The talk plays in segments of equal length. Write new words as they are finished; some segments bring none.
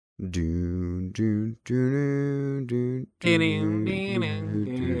Do do do do do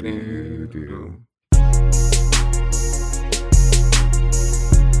do do.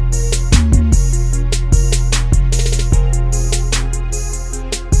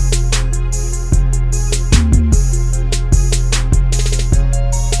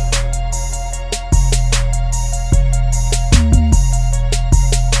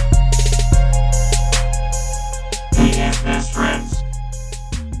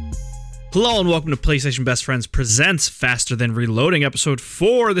 Hello and welcome to PlayStation Best Friends Presents Faster Than Reloading, Episode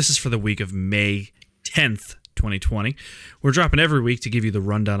 4. This is for the week of May 10th, 2020. We're dropping every week to give you the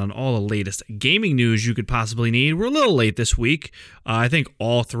rundown on all the latest gaming news you could possibly need. We're a little late this week. I think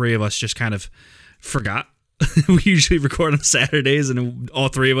all three of us just kind of forgot. We usually record on Saturdays, and all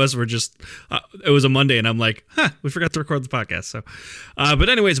three of us were just, it was a Monday, and I'm like, we forgot to record the podcast. So, but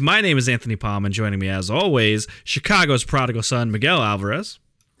anyways, my name is Anthony Palm, and joining me as always, Chicago's prodigal son, Miguel Alvarez.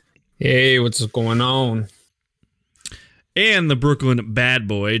 Hey, what's going on? And the Brooklyn bad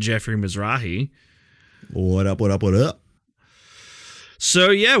boy, Jeffrey Mizrahi. What up, what up, what up? So,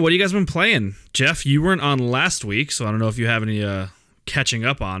 yeah, what have you guys been playing? Jeff, you weren't on last week, so I don't know if you have any catching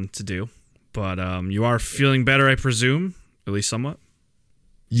up on to do. But you are feeling better, I presume, at least somewhat?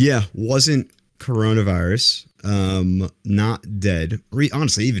 Yeah, wasn't coronavirus. Not dead.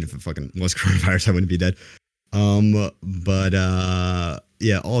 Honestly, even if it fucking was coronavirus, I wouldn't be dead.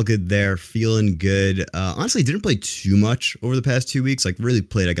 Yeah, all good there. Feeling good. Honestly, didn't play too much over the past 2 weeks. Like, really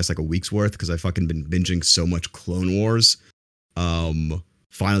played, I guess, like a week's worth because I fucking been binging so much Clone Wars.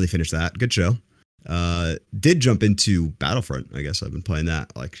 Finally finished that. Good show. Did jump into Battlefront. I guess I've been playing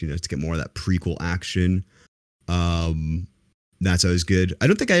that, like, you know, to get more of that prequel action. That's always good. I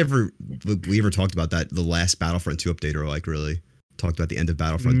don't think we ever talked about that, the last Battlefront 2 update, or like really talked about the end of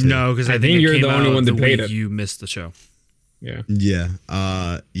Battlefront 2. No, because I think you're the only one that played it. You missed the show. Yeah. Yeah.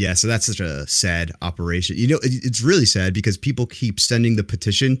 So that's such a sad operation. You know, it's really sad because people keep sending the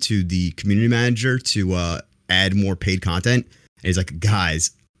petition to the community manager to add more paid content. And he's like, guys,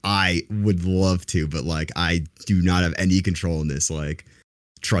 I would love to, but like, I do not have any control in this. Like,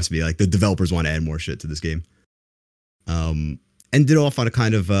 trust me, like the developers want to add more shit to this game. Ended off on a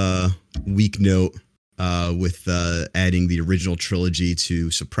kind of weak note with adding the original trilogy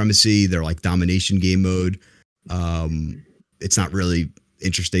to Supremacy, their like domination game mode. It's not really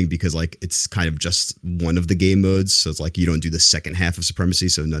interesting because like it's kind of just one of the game modes, so it's like you don't do the second half of Supremacy,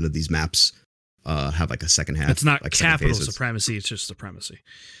 so none of these maps have like a second half. It's not like capital Supremacy, it's just Supremacy.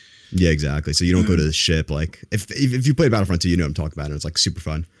 Yeah, exactly. So you don't go to the ship. Like if you play Battlefront 2, you know what I'm talking about, and it's like super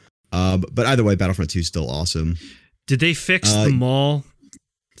fun. But either way, Battlefront 2 is still awesome. Did they fix the mall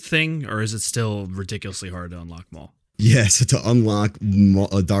thing, or is it still ridiculously hard to unlock mall? Yeah, so to unlock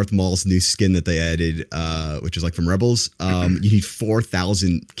Darth Maul's new skin that they added, which is like from Rebels, you need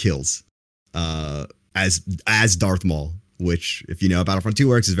 4,000 kills as Darth Maul, which, if you know how Battlefront 2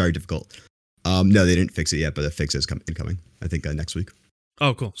 works, is very difficult. No, they didn't fix it yet, but the fix is incoming, I think, next week.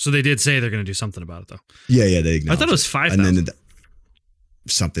 Oh, cool. So they did say they're going to do something about it, though. Yeah, they acknowledged I thought it was 5,000. And then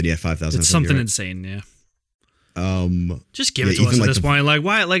something, yeah, 5,000. It's something insane, yeah. Just give it to us at this point. Like,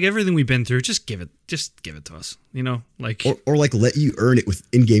 why? Like everything we've been through, just give it to us. You know, like or like let you earn it with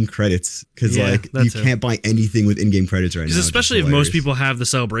in-game credits, because like you can't buy anything with in-game credits right now. Especially if most people have the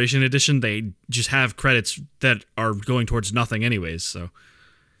Celebration Edition, they just have credits that are going towards nothing anyways. So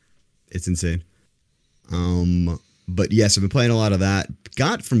it's insane. But yes, I've been playing a lot of that.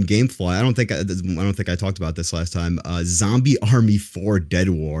 Got from GameFly. I don't think I talked about this last time. Zombie Army 4 Dead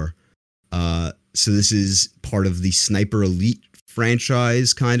War. So this is part of the Sniper Elite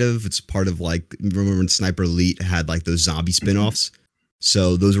franchise, kind of. It's part of like, remember when Sniper Elite had like those zombie spin-offs?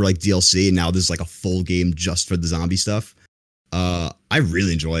 So those were like DLC, and now there's like a full game just for the zombie stuff. I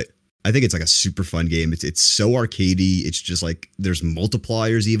really enjoy it. I think it's like a super fun game. It's so arcadey. It's just like there's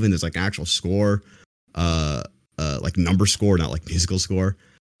multipliers even. There's like actual score, like number score, not like musical score.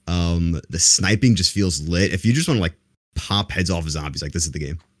 The sniping just feels lit. If you just want to like pop heads off of zombies, like this is the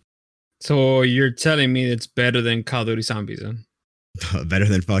game. So you're telling me it's better than Call of Duty Zombies, then? Better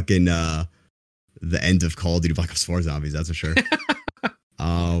than fucking the end of Call of Duty Black Ops 4 Zombies, that's for sure.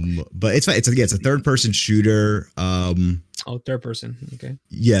 But it's a third-person shooter. Third person, okay.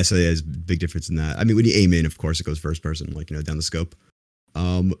 Yeah, so there's a big difference in that. I mean, when you aim in, of course, it goes first person, like, you know, down the scope.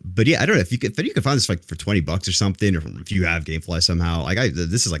 But yeah, I don't know if you can find this like for $20 or something, or if you have GameFly somehow. Like,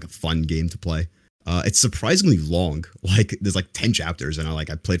 this is like a fun game to play. It's surprisingly long. Like, there's like 10 chapters, and I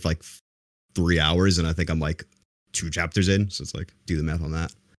played for like 3 hours, and I think I'm like 2 chapters in, so it's like do the math on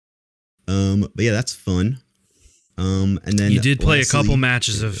that. But yeah, that's fun. And then you did play a couple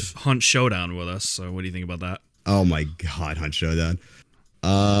matches of Hunt Showdown with us, so what do you think about that? Oh my god, Hunt Showdown.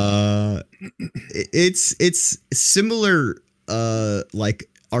 it's similar. Like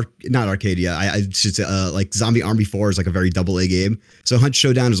not Arcadia. I should say like Zombie Army 4 is like a very double A game. So Hunt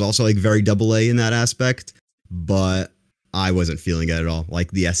Showdown is also like very double A in that aspect. But I wasn't feeling it at all.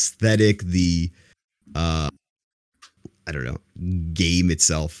 Like the aesthetic, the I don't know, game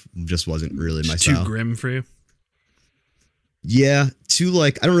itself just wasn't really my style. Too grim for you. Yeah, too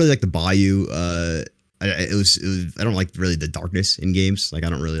like I don't really like the Bayou. It was I don't like really the darkness in games. Like I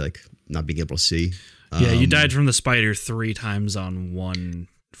don't really like not being able to see. Yeah, you died from the spider 3 times on one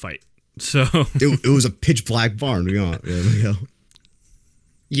fight. So it was a pitch black barn. There we go.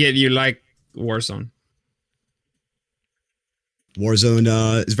 Yet you like Warzone.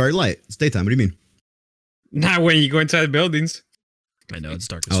 Warzone is very light. It's daytime. What do you mean? Not when you go inside buildings. I know it's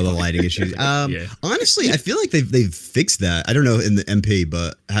dark as Oh, the fuck. lighting issues. Yeah. Honestly, I feel like they've fixed that. I don't know in the MP,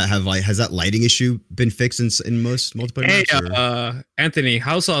 but has that lighting issue been fixed in most multiplayer Hey, maps? Or? Anthony,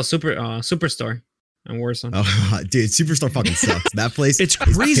 how's Superstore on Warzone? Oh, dude, Superstar fucking sucks. That place. It's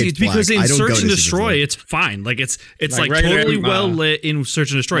is crazy. pitch It's because black. in I don't go Search to and Destroy, Superstore. it's fine. Like it's Like like regular, totally well lit in Search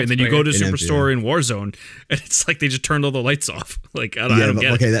and Destroy, and then you go to In empty, Superstore in Warzone, and it's like they just turned all the lights off. Like I don't but,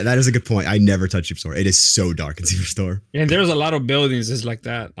 get okay, it. that is a good point. I never touch Superstore. It is so dark in Superstore. And there's a lot of buildings is like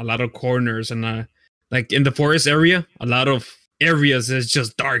that. A lot of corners and like in the forest area, a lot of areas is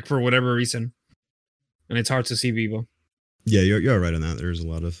just dark for whatever reason, and it's hard to see people. Yeah, you're right on that. There's a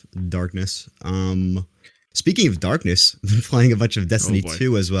lot of darkness. Speaking of darkness, I've been playing a bunch of Destiny boy.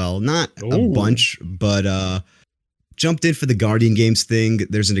 2 as well. Not a Ooh. bunch, but jumped in for the Guardian Games thing.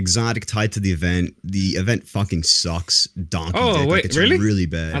 There's an exotic tied to the event. The event fucking sucks. Donkey Oh, dick. wait, Like, it's really? really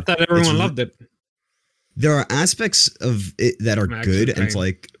bad. I thought everyone It's loved it. There are aspects of it that are I'm actually good, and it's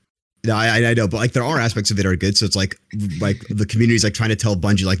playing. like, no, I know, but like there are aspects of it are good. So it's like the community's like trying to tell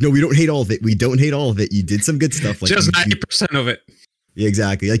Bungie, like, no, we don't hate all of it. We don't hate all of it. You did some good stuff. Like Just you 90% of it. Yeah,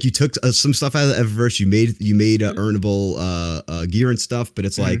 exactly. Like you took some stuff out of Eververse. You made earnable gear and stuff, but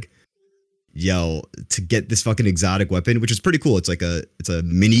it's like, yo, to get this fucking exotic weapon, which is pretty cool. It's like it's a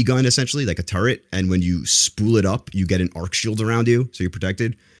mini gun essentially, like a turret, and when you spool it up, you get an arc shield around you, so you're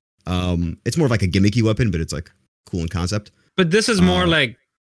protected. It's more of like a gimmicky weapon, but it's like cool in concept. But this is more Uh, like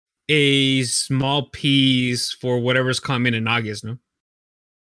a small piece for whatever's coming in August, no?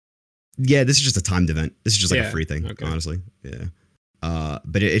 Yeah, this is just a timed event. This is just like Yeah, a free thing, okay. honestly. Yeah.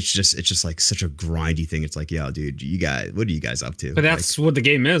 But it's just like such a grindy thing. It's like, yo, dude, you guys, what are you guys up to? But that's what the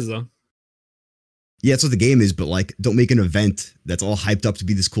game is, though. Yeah, that's what the game is, but like, don't make an event that's all hyped up to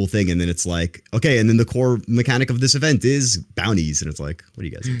be this cool thing, and then it's like, okay, and then the core mechanic of this event is bounties, and it's like, what are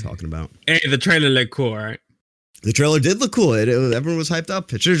you guys talking about? Hey, the trailer looked cool, all right? The trailer did look cool. Everyone was hyped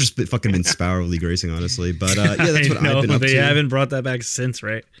up. It should have just been fucking been Sparrow League Racing, honestly. But yeah, that's what I've been up they to. haven't brought that back since,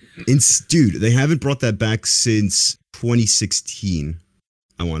 right? Dude, they haven't brought that back since 2016,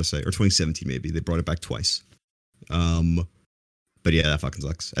 I want to say, or 2017 maybe. They brought it back twice. But yeah, that fucking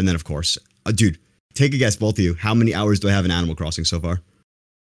sucks. And then of course, dude, take a guess, both of you. How many hours do I have in Animal Crossing so far?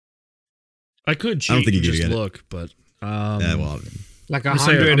 I could cheat I don't think and you just get it. look, but Yeah, well, Like I'm gonna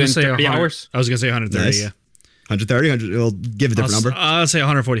say 130 100. hours. I was gonna say 130. Nice. Yeah, 130, 100, we'll give a different number. I'll say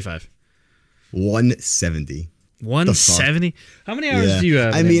 145. 170. 170. How many hours Yeah. do you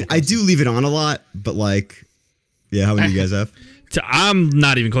have? I in mean, Animal I do leave it on a lot, but like, yeah, how many do you guys have? I'm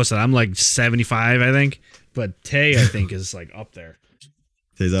not even close to that. I'm like 75, I think. But Tay, I think, is like up there.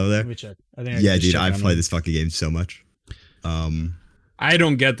 Stays over there? Let me check. I think. Yeah, dude, I've played this fucking game so much. I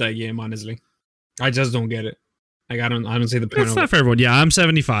don't get that game, honestly. I just don't get it. Like I don't see the point It's of not it. for everyone. Yeah, I'm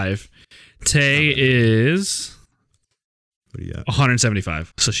 75. Tay is What do you got?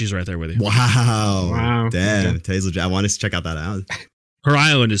 175. So she's right there with you. Wow. Wow. Damn. Okay. Tay's legit. I want to check out that out. Her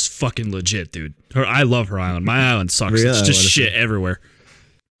island is fucking legit, dude. I love her island. My island sucks. Really? It's I just wanna shit see. everywhere.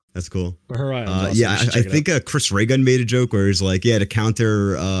 That's cool. But her island. Yeah, I think Chris Reagan made a joke where he's like, yeah, to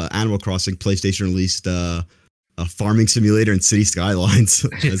counter Animal Crossing, PlayStation released a farming simulator and City Skylines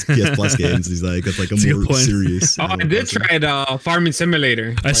as PS Plus games. He's like, that's like a That's a good more point. serious. Oh, I Animal did Crossing. try it, Farming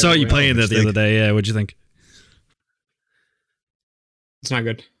Simulator. I by saw the you way. playing that the Interesting. other day. Yeah, what'd you think? It's not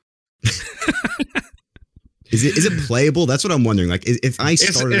good. Is it playable? That's what I'm wondering. Like, if I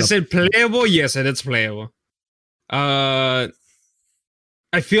started Is up, it playable? Yes, it is playable. I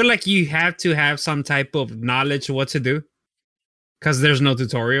feel like you have to have some type of knowledge what to do, because there's no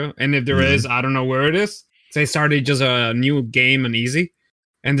tutorial, and if there Mhm. is, I don't know where it is. They started just a new game and easy,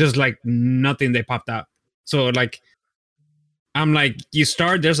 and there's like nothing they popped out. So like, I'm like, you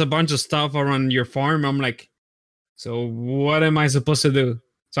start, there's a bunch of stuff around your farm. I'm like, so what am I supposed to do?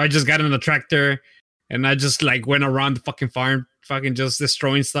 So I just got in the tractor, and I just like went around the fucking farm, fucking just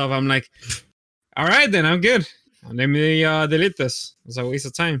destroying stuff. I'm like, all right, then I'm good. Let me delete this. It's a waste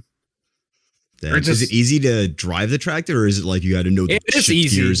of time. Damn. Is it easy to drive the tractor, or is it like you got to know the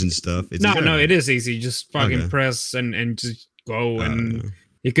shift gears and stuff? No, it is easy. Just fucking press and just go, and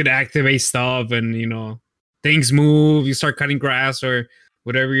you could activate stuff, and things move. You start cutting grass or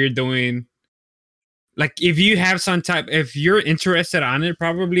whatever you're doing. Like if you have if you're interested on it,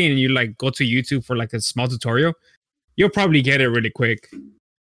 probably, and you like go to YouTube for like a small tutorial, you'll probably get it really quick.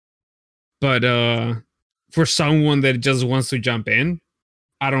 But for someone that just wants to jump in,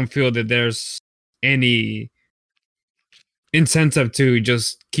 I don't feel that there's any incentive to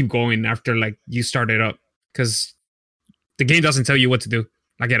just keep going after like you start it up, because the game doesn't tell you what to do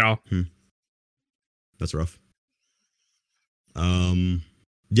like at all. That's rough. Anthony,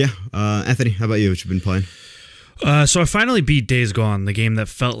 how about you? What you been playing? So I finally beat Days Gone, the game that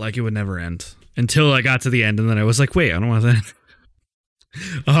felt like it would never end until I got to the end, and then I was like, wait, I don't want that.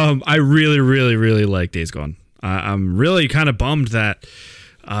 I really, really, really like Days Gone. I'm really kind of bummed that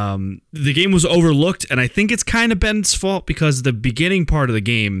the game was overlooked, and I think it's kind of Ben's fault because the beginning part of the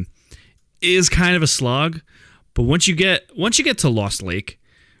game is kind of a slog, but once you get to Lost Lake,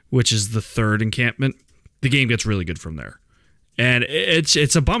 which is the third encampment, the game gets really good from there. And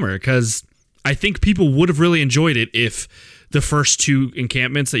it's a bummer because I think people would have really enjoyed it if the first two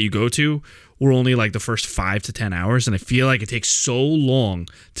encampments that you go to were only like the first 5 to 10 hours, and I feel like it takes so long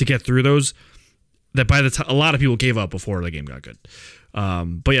to get through those that by the time a lot of people gave up before the game got good.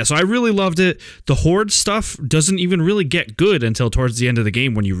 But yeah, so I really loved it. The Horde stuff doesn't even really get good until towards the end of the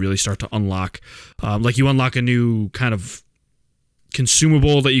game when you really start to unlock, like you unlock a new kind of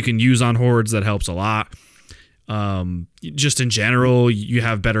consumable that you can use on Hordes that helps a lot. Just in general, you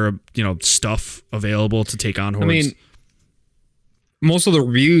have better, stuff available to take on Hordes. I mean, most of the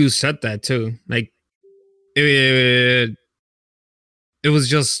reviews said that too. Like, it was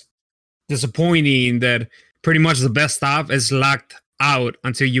just disappointing that pretty much the best stuff is locked out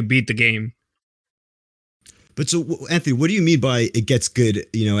until you beat the game. But so, Anthony, what do you mean by it gets good,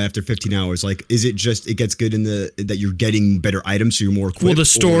 after 15 hours? Like, is it just it gets good in that you're getting better items, so you're more equipped? Well, the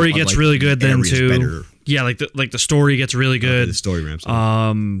story gets really good then too. Better? Yeah, like the story gets really good. The story ramps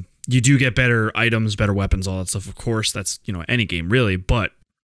up. You do get better items, better weapons, all that stuff. Of course, that's any game really, but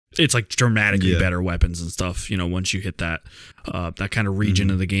it's like dramatically better weapons and stuff. Once you hit that kind of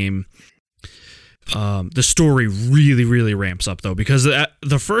region of the game. The story really, really ramps up though, because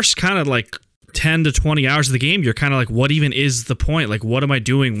the first kind of like 10 to 20 hours of the game, you're kind of like, what even is the point? Like, what am I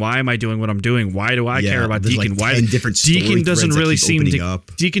doing? Why am I doing what I'm doing? Why do I care about Deacon? Why different Deacon doesn't really seem to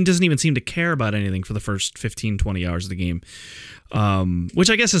Deacon doesn't even seem to care about anything for the first 15, 20 hours of the game. Which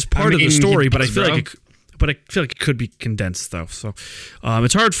I guess is part of the story, but I feel like it could be condensed though. So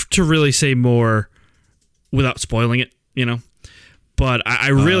it's hard to really say more without spoiling it, But I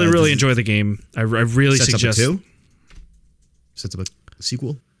really, really enjoy the game. I really suggest. Sets up a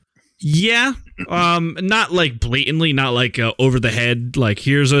sequel. Yeah, not like blatantly, not like over the head. Like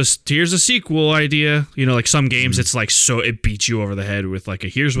here's a sequel idea. Like some games, it's like so it beats you over the head with like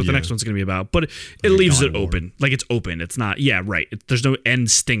here's what the next one's gonna be about. But it leaves it open. Like it's open. It's not. Yeah, right. There's no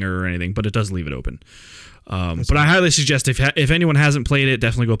end stinger or anything, but it does leave it open. But I highly suggest if anyone hasn't played it,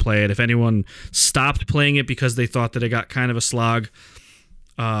 definitely go play it. If anyone stopped playing it because they thought that it got kind of a slog,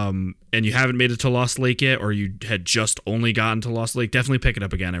 and you haven't made it to Lost Lake yet, or you had just only gotten to Lost Lake, definitely pick it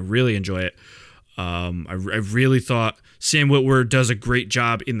up again. I really enjoy it. I really thought Sam Witwer does a great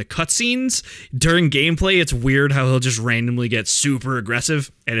job in the cutscenes. During gameplay, it's weird how he'll just randomly get super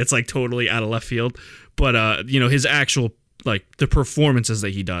aggressive, and it's like totally out of left field. But his actual like the performances that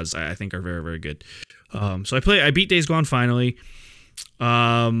he does, I think are very, very good. So I beat Days Gone finally.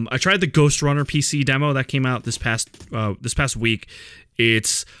 I tried the Ghost Runner PC demo that came out this past week.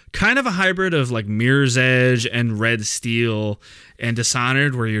 It's kind of a hybrid of like Mirror's Edge and Red Steel and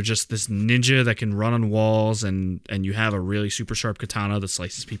Dishonored, where you're just this ninja that can run on walls and you have a really super sharp katana that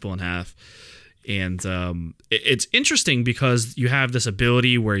slices people in half. And it's interesting because you have this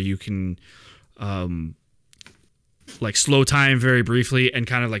ability where you can like slow time very briefly and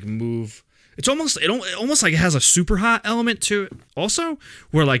kind of like move. It's almost like it has a super hot element to it also,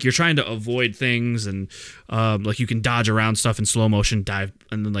 where like you're trying to avoid things and like you can dodge around stuff in slow motion, dive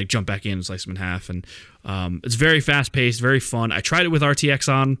and then like jump back in and slice them in half. And it's very fast paced, very fun. I tried it with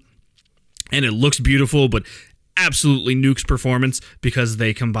RTX on and it looks beautiful, but absolutely nukes performance because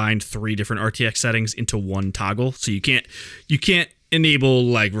they combined 3 different RTX settings into one toggle. So you can't enable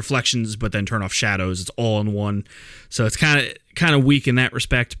like reflections but then turn off shadows. It's all in one, so it's kind of weak in that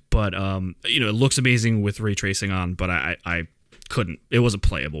respect, but it looks amazing with ray tracing on, but I couldn't, it wasn't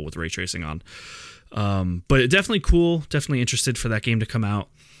playable with ray tracing on. But definitely cool, definitely interested for that game to come out.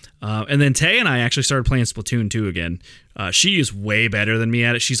 And then Tay and I actually started playing Splatoon 2 again. She is way better than me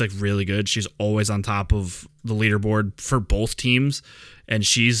at it. She's like really good. She's always on top of the leaderboard for both teams. And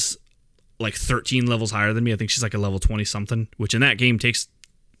she's like 13 levels higher than me. I think she's like a level 20 something, which in that game takes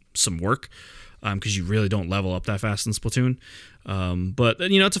some work because you really don't level up that fast in Splatoon. But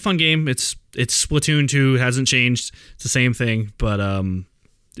you know, it's a fun game. It's Splatoon 2. It hasn't changed. It's the same thing, but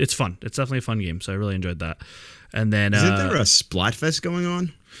it's fun. It's definitely a fun game. So I really enjoyed that. And then isn't there a Splatfest going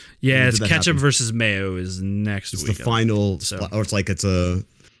on? Yeah, it's ketchup versus mayo is next week. It's the final, or it's like they're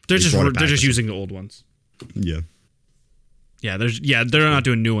just using the old ones. Yeah. Yeah, they're not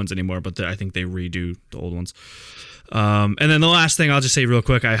doing new ones anymore, but I think they redo the old ones. And then the last thing I'll just say real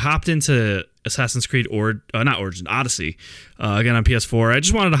quick, I hopped into Assassin's Creed Odyssey again on PS4. I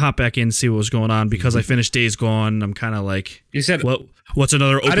just wanted to hop back in and see what was going on because I finished Days Gone. I'm kind of like, you said what's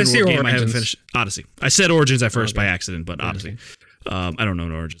another open world game Origins? I haven't finished? Odyssey. I said Origins at first by accident, but Odyssey. I don't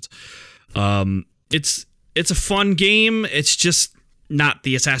know Origins. It's a fun game. It's just not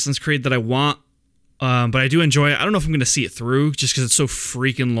the Assassin's Creed that I want. But I do enjoy it. I don't know if I'm going to see it through just because it's so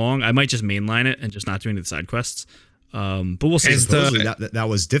freaking long. I might just mainline it and just not do any of the side quests. But we'll see. That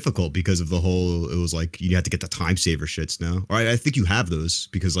was difficult because of the whole. It was like you had to get the time saver shits now. Or I think you have those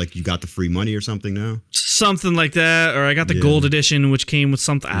because like you got the free money or something now. Something like that, or I got the gold edition, which came with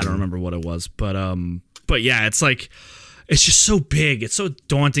something. I don't remember what it was, but yeah, it's like it's just so big. It's so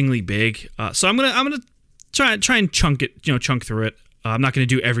dauntingly big. So I'm gonna try and chunk through it. I'm not going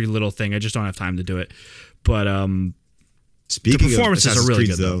to do every little thing. I just don't have time to do it. But speaking the performances of are really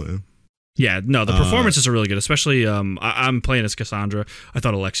Creed, good, though. Yeah, no, the performances are really good, especially I'm playing as Cassandra. I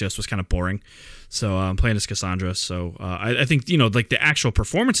thought Alexios was kind of boring. So I'm playing as Cassandra. So I think, like the actual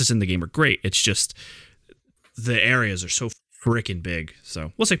performances in the game are great. It's just the areas are so freaking big.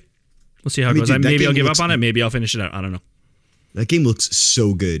 So we'll see. We'll see how it goes. Dude, maybe I'll give up on it. Maybe I'll finish it out. I don't know. That game looks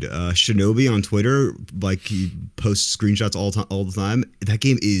so good. Shinobi on Twitter, like he posts screenshots all the time. That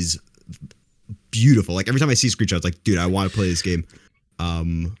game is beautiful. Like every time I see screenshots, like, dude, I want to play this game.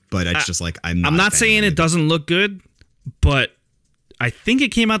 But it's just like I'm not saying it doesn't look good, but I think it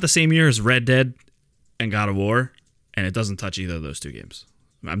came out the same year as Red Dead and God of War, and it doesn't touch either of those two games.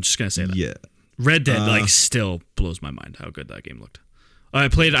 I'm just gonna say that. Yeah, Red Dead still blows my mind how good that game looked. I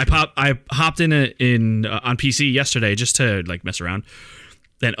hopped in on PC yesterday just to like mess around.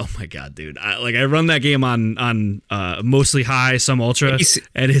 Then oh my god, dude! I run that game on mostly high, some ultra,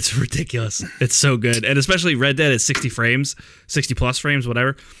 and it's ridiculous. It's so good, and especially Red Dead at 60 frames, 60 plus frames,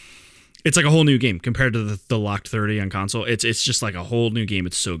 whatever. It's like a whole new game compared to the locked 30 on console. It's just like a whole new game.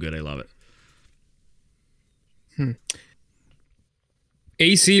 It's so good. I love it.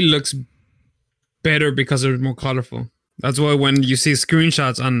 AC looks better because it's more colorful. That's why when you see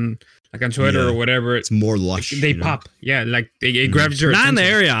screenshots on Twitter or whatever, it's more lush. They pop. Yeah, like it grabs your attention. Not in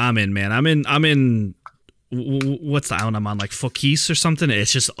the area I'm in, man. I'm in what's the island I'm on? Like Fokis or something.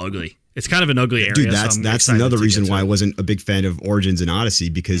 It's just ugly. It's kind of an ugly area. Dude, that's another reason why I wasn't a big fan of Origins and Odyssey,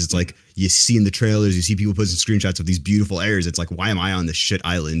 because it's like you see in the trailers, you see people posting screenshots of these beautiful areas. It's like, why am I on this shit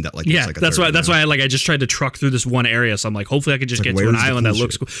island that like looks like a that's why I just tried to truck through this one area. So I'm like, hopefully I could just get to an island that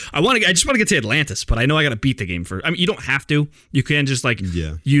looks cool. I just want to get to Atlantis, but I know I got to beat the game first. I mean, you don't have to. You can just like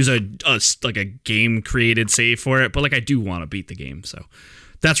use a game created save for it, but like I do want to beat the game. So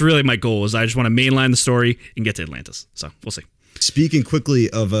that's really my goal. Is I just want to mainline the story and get to Atlantis. So we'll see. Speaking quickly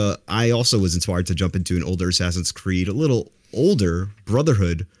of, I also was inspired to jump into an older Assassin's Creed, a little older,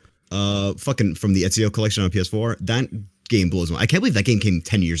 Brotherhood, fucking from the Ezio collection on PS4. That game blows my mind. I can't believe that game came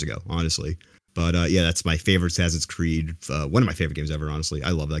 10 years ago, honestly. But yeah, that's my favorite Assassin's Creed. One of my favorite games ever, honestly.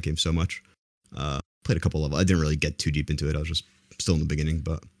 I love that game so much. Played a couple levels. I didn't really get too deep into it. I was just still in the beginning,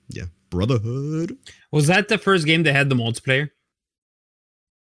 but yeah. Brotherhood. Was that the first game that had the multiplayer?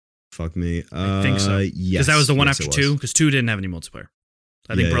 Fuck me. I think so. Yes. Because that was the one after 2, because 2 didn't have any multiplayer.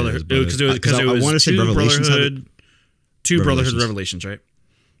 I think Brotherhood. Because it was want to say Revelations Brotherhood Revelations, right?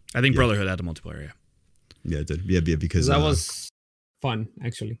 I think Brotherhood had the multiplayer, yeah. Yeah, it did. Yeah, because that was fun,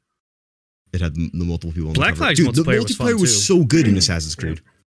 actually. It had the multiple people. Black Flag's multiplayer was fun, too. was so good in Assassin's Creed.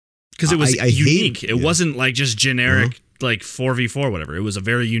 Because it was unique. It wasn't like just generic, like 4v4, whatever. It was a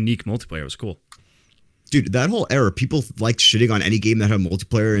very unique multiplayer. It was cool. Dude, that whole era, people liked shitting on any game that had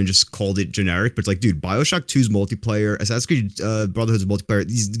multiplayer and just called it generic. But it's like, dude, BioShock 2's multiplayer, Assassin's Creed Brotherhood's multiplayer,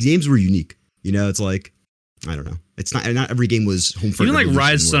 these games were unique. You know, it's like, I don't know. It's not every game was home front. Even like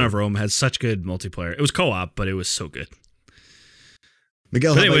Rise Son of Rome had such good multiplayer. It was co-op, but it was so good.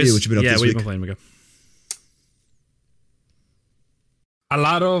 Miguel, how about you? What you been up to this week? Yeah, we've been playing, Miguel. A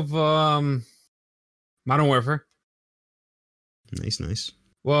lot of Modern Warfare. Nice.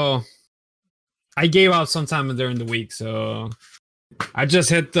 Well, I gave out sometime during the week, so I just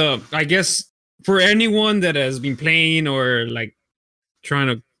hit I guess for anyone that has been playing or like trying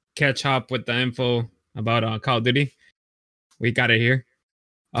to catch up with the info about Call of Duty, we got it here.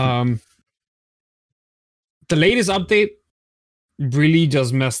 The latest update really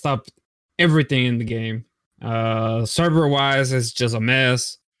just messed up everything in the game. Server wise, it's just a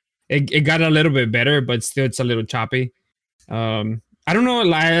mess. It got a little bit better, but still it's a little choppy. I don't know.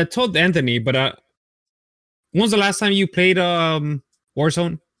 Like I told Anthony, but when was the last time you played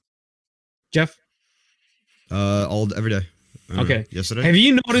Warzone, Jeff? Every day. Okay. Yesterday. Have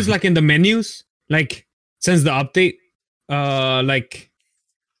you noticed like in the menus, like since the update, like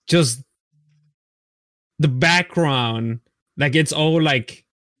just the background, like it's all like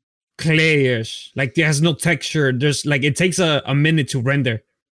clayish, like it has no texture. There's like it takes a minute to render.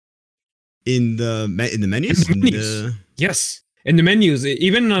 In the menus? In the menus. Yes. In the menus,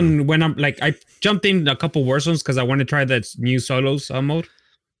 even on when I'm like, I jumped in a couple Warzones because I want to try that new solos mode,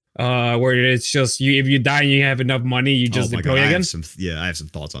 where it's just you. If you die and you have enough money, you just deploy again. I have some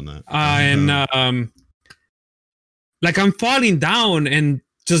thoughts on that. Like I'm falling down and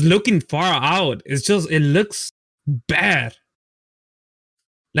just looking far out. It looks bad.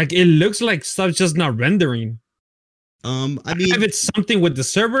 Like it looks like stuff's just not rendering. I mean, if it's something with the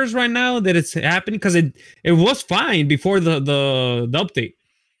servers right now that it's happening, because it was fine before the update.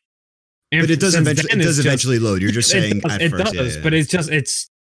 And but it does eventually load. You're just saying it does, but it's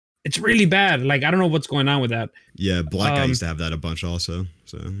really bad. Like I don't know what's going on with that. Yeah, Black Guy used to have that a bunch also.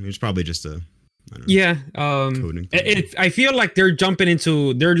 So it's probably just a coding thing. I feel like they're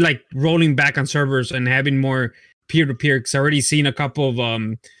like rolling back on servers and having more peer-to-peer. Because I already seen a couple of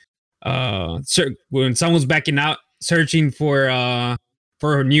when someone's backing out, searching for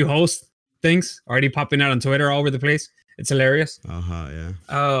new host things already popping out on Twitter all over the place. It's hilarious. Yeah.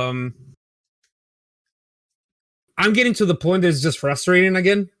 I'm getting to the point that it's just frustrating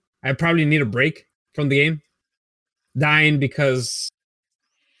again. I probably need a break from the game. Dying because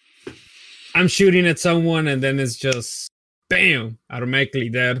I'm shooting at someone and then it's just bam, automatically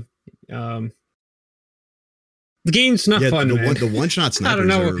dead. The game's not fun. The one-shot snipers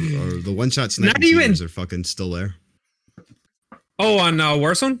or the one-shot snipers are fucking still there. Oh, on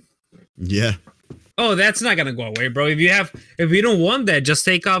Warzone? Yeah. Oh, that's not gonna go away, bro. If you don't want that, just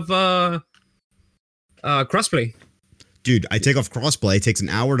take off crossplay. Dude, I take off crossplay. It takes an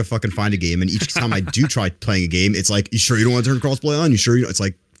hour to fucking find a game, and each time I do try playing a game, it's like, you sure you don't want to turn crossplay on? You sure you don't? It's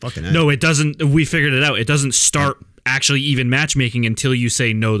like, fucking hell. No, it doesn't. We figured it out. It doesn't start actually even matchmaking until you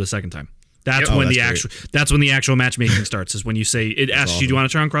say no the second time. That's when the actual matchmaking starts. Is when you say it asks you, do you want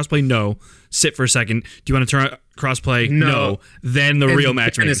to turn on crossplay? No. Sit for a second. Do you want to turn on crossplay? No. Then the real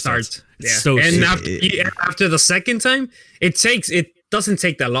matchmaking starts. Yeah. So after the second time, it doesn't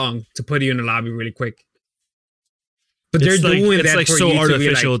take that long to put you in the lobby really quick. But they're doing that. It's like so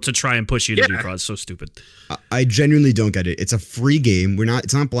artificial to try and push you to do cross. It's so stupid. I genuinely don't get it. It's a free game.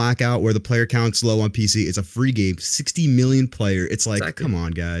 It's not Blackout where the player count's low on PC. It's a free game. 60 million player. It's like, come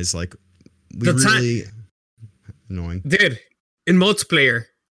on, guys. Like, annoying. Dude, in multiplayer,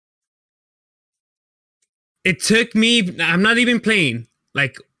 it took me, I'm not even playing,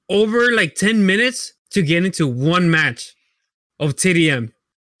 like over like 10 minutes to get into one match of TDM.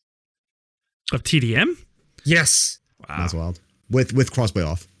 Of TDM? Yes. Wow. That's wild. With crossplay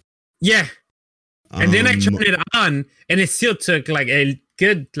off. Yeah. And then I turned it on and it still took like a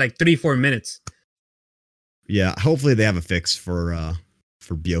good like 3-4 minutes. Yeah, hopefully they have a fix for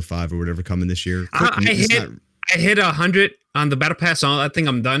BO5 or whatever coming this year. I hit 100 on the battle pass. So I think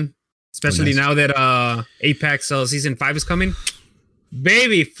I'm done. Especially now that Apex season 5 is coming.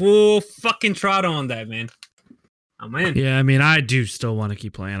 Baby, full fucking throttle on that, man. I'm in. Yeah, I mean, I do still want to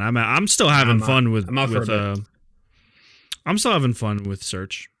keep playing. I'm still having fun with I'm still having fun with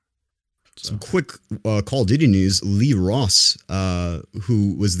Search. So. Some quick Call of Duty news. Lee Ross,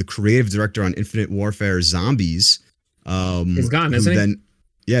 who was the creative director on Infinite Warfare Zombies, he's gone, isn't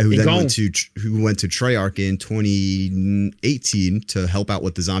he? Who went to Treyarch in 2018 to help out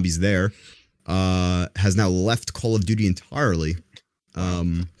with the zombies there, has now left Call of Duty entirely.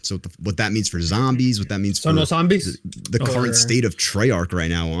 So what that means for zombies, what that means for no zombies, the current state of Treyarch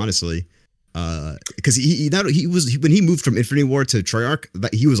right now, honestly. Because he was when he moved from Infinity War to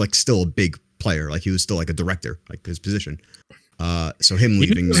Treyarch, he was like still a big player, like he was still like a director, like his position. So him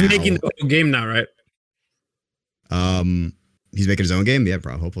leaving, he's making the whole game now, right? He's making his own game, yeah,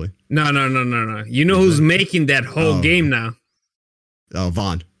 bro. Hopefully. No. You know who's making that whole game now? Oh,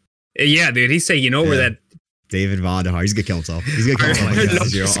 Vaughn. Yeah, dude, he's taking over that. David Vaughn, he's gonna kill himself. He's gonna kill himself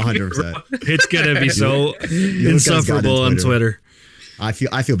this year, 100%. It's gonna be so insufferable on Twitter. I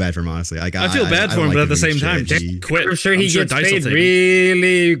feel bad for him, honestly. Like, I feel bad I for don't him, like but at the giving same him time, shit. just quit. I'm sure he gets Dice will paid take him.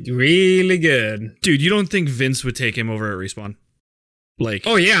 really, really good. Dude, you don't think Vince would take him over at Respawn? Like,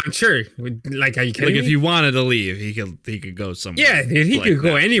 Oh yeah, I'm sure. Like, are you kidding like if me? he wanted to leave, he could go somewhere. Yeah, dude, he like could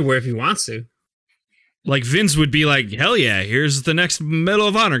go that. anywhere if he wants to. Like Vince would be like, hell yeah, here's the next Medal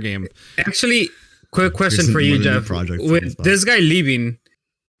of Honor game. Actually, quick question Here's for you, one of the new Jeff. projects for With Respawn. this guy leaving,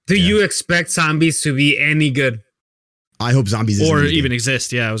 do Yeah. you expect zombies to be any good? I hope zombies isn't Or in the game. even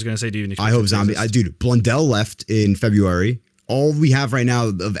exist. Yeah, I was gonna say, do you even I hope zombie. exist? Dude, Blundell left in February. All we have right now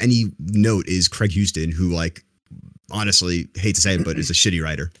of any note is Craig Houston, who, like, honestly, hate to say it, but is a shitty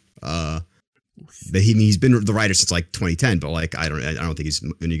writer. But he's been the writer since like 2010, but like I don't think he's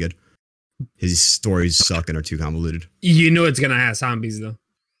any good. His stories suck and are too convoluted. You know it's gonna have zombies though.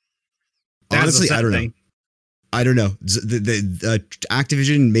 That's Honestly, the I don't know. thing. I don't know. The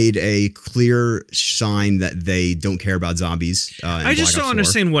Activision made a clear sign that they don't care about zombies. In I just Black don't Ops 4.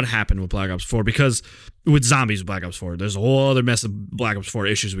 understand what happened with Black Ops 4 because with zombies with Black Ops 4, there's a whole other mess of Black Ops 4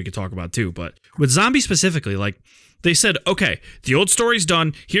 issues we could talk about too. But with zombies specifically, like they said, okay, the old story's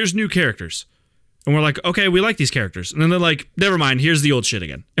done. Here's new characters. And we're like, okay, we like these characters. And then they're like, never mind, here's the old shit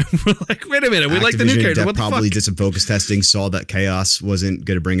again. And we're like, wait a minute, we like the new Activision character. What the probably fuck? did some focus testing, saw that Chaos wasn't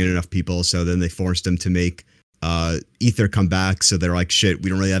going to bring in enough people, so then they forced them to make Ether come back. So they're like, shit, we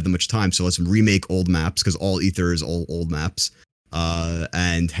don't really have that much time, so let's remake old maps because all Ether is old maps.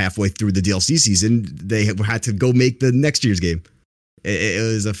 And halfway through the DLC season, they had to go make the next year's game. It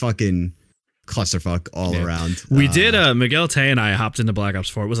was a fucking clusterfuck all around. We did, Miguel Tay and I hopped into Black Ops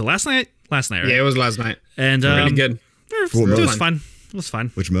 4. Was it last night? Last night, right? Yeah, it was last night. And Really good. It Cool, was really fun. It was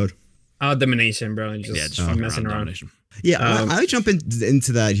fun. Which mode? Domination, bro. And just, Yeah, just fucking messing around. domination. Yeah, Um, I jump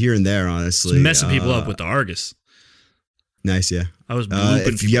into that here and there, honestly. Just messing people up with the Argus. Nice, yeah. I was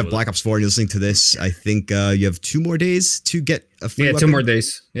looping If you people have with Black Ops 4 and you're listening to this, I think you have 2 more days to get a free Yeah, weapon 2 more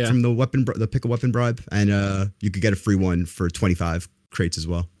days. Yeah. from the pick a weapon bribe, and you could get a free one for 25 crates as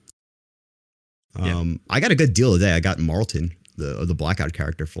well. I got a good deal today. I got Marlton, the Blackout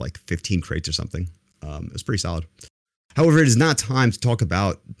character, for like 15 crates or something. It was pretty solid. However, it is not time to talk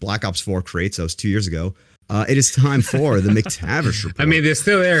about Black Ops 4 crates. That was 2 years ago. It is time for the McTavish report. I mean, they're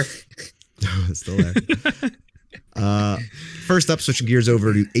still there. It's still there. First up, switching gears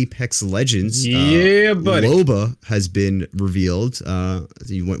over to Apex Legends. Yeah, buddy. Loba has been revealed. One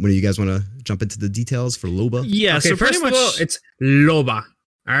of you guys want to jump into the details for Loba? Yeah, Okay, so pretty first much. of all, it's Loba.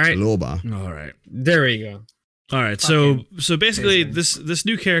 All right. Loba. All right. There we go. All right. So Fucking basically, amazing. this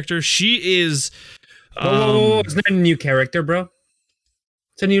new character, she is. Whoa, it's not a new character, bro.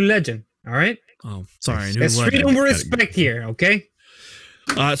 It's a new legend. All right. Oh, sorry. New There's legend. freedom of respect here, okay?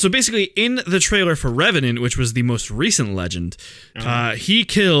 So basically, in the trailer for Revenant, which was the most recent legend, he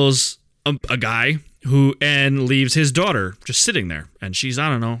kills a guy and leaves his daughter just sitting there, and she's, I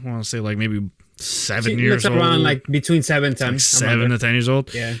don't know, I want to say like maybe 7 She years looks old. around like between 7 and 10. like 7 to 10 years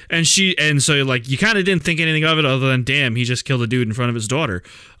old. Yeah. And so like you kind of didn't think anything of it other than damn, he just killed a dude in front of his daughter.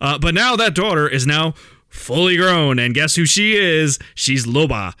 But now that daughter is now fully grown, and guess who she is? She's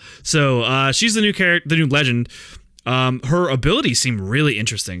Loba. So she's the new character, the new legend. Her abilities seem really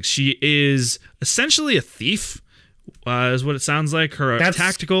interesting. She is essentially a thief, is what it sounds like. Her That's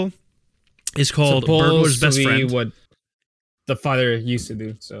tactical is called Burglar's Supposed Best to be Friend. what the father used to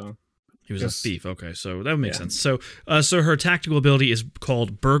do. So He was Just- a thief. Okay, so that would make Yeah. sense. So her tactical ability is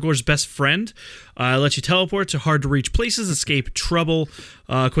called Burglar's Best Friend. It lets you teleport to hard to reach places, escape trouble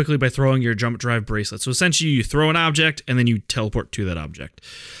quickly by throwing your jump drive bracelet. So essentially, you throw an object and then you teleport to that object.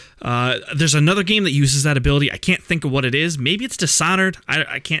 There's another game that uses that ability. I can't think of what it is. Maybe it's Dishonored.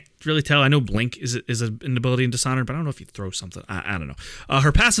 I can't really tell. I know Blink is an ability in Dishonored, but I don't know if you throw something. I don't know.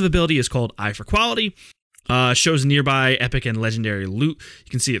 Her passive ability is called Eye for Quality. Shows nearby epic and legendary loot. You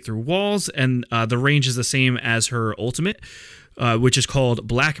can see it through walls, and the range is the same as her ultimate, which is called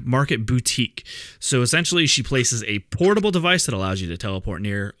Black Market Boutique. So essentially, she places a portable device that allows you to teleport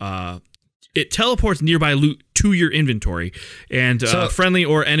near. It teleports nearby loot to your inventory, and friendly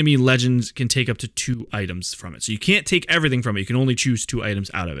or enemy legends can take up to 2 items from it. So you can't take everything from it. You can only choose 2 items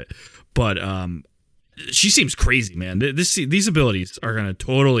out of it. But she seems crazy, man. These abilities are gonna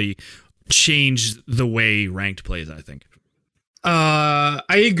totally change the way ranked plays, I think. I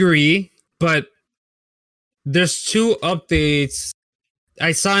agree, but there's 2 updates.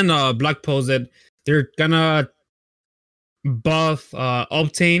 I saw in a blog post that they're gonna buff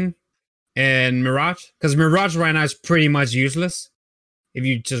Obtain and Mirage, because Mirage right now is pretty much useless if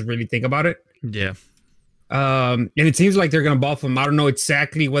you just really think about it. Yeah. And it seems like they're gonna buff him. I don't know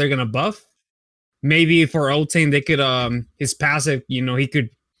exactly what they're gonna buff. Maybe for Obtain they could his passive, he could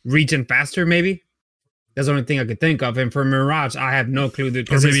regen faster, maybe. That's the only thing I could think of. And for Mirage, I have no clue.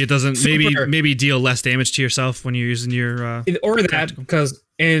 Dude, Or maybe it doesn't. super- Maybe deal less damage to yourself when you're using your. or that, because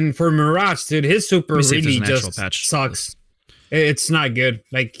and for Mirage, dude, his super Let me see if really there's an actual just patch. sucks. It's not good.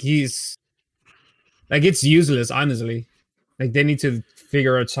 Like he's like it's useless, honestly. Like they need to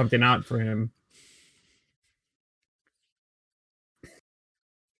figure out something out for him.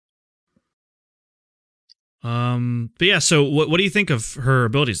 But yeah, so what do you think of her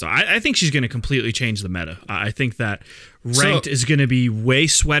abilities though? I think she's going to completely change the meta. I think that ranked is going to be way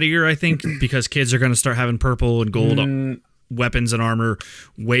sweatier, I think, because kids are going to start having purple and gold weapons and armor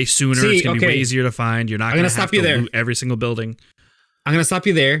way sooner. It's going to be way easier to find. You're not going to have to loot every single building. I'm going to stop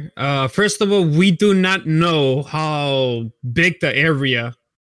you there. First of all, we do not know how big the area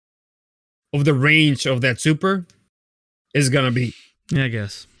of the range of that super is going to be. Yeah, I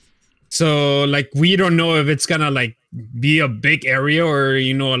guess. So, like, we don't know if it's gonna like be a big area or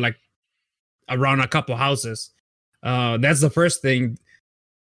like around a couple houses. That's the first thing.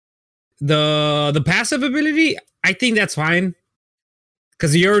 The passive ability, I think that's fine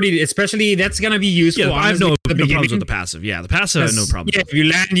because you already, especially that's gonna be useful. Yeah, I have no problems with the passive. Yeah, the passive, I have no problem. Yeah, if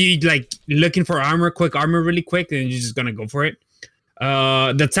you land, you like looking for quick armor really quick, then you're just gonna go for it.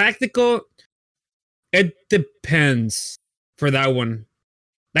 The tactical, it depends for that one.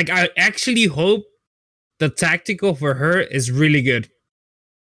 Like, I actually hope the tactical for her is really good.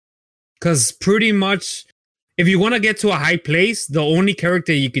 Because pretty much, if you want to get to a high place, the only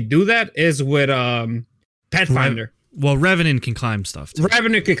character you could do that is with Pathfinder. Well, Revenant can climb stuff, too.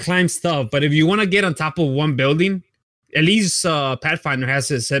 Revenant can climb stuff, but if you want to get on top of one building, at least Pathfinder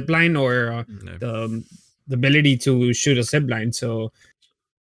has a zipline or the ability to shoot a zipline. So,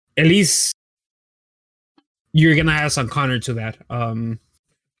 at least you're going to have some counter to that.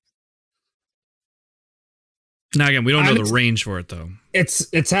 Now again, we don't know the range for it though. It's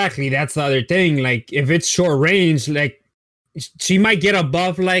exactly that's the other thing. Like if it's short range, like she might get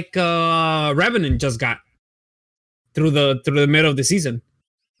above like Revenant just got through the middle of the season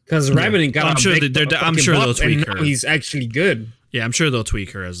because Revenant got. I'm sure they'll tweak her. He's actually good. Yeah, I'm sure they'll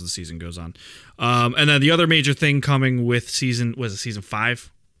tweak her as the season goes on. And then the other major thing coming with season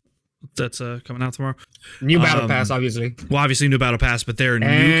 5 that's coming out tomorrow. New Battle Pass, obviously. Well, obviously new Battle Pass, but they're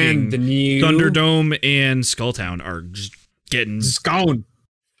nuking the new Thunderdome and Skulltown are just getting gone.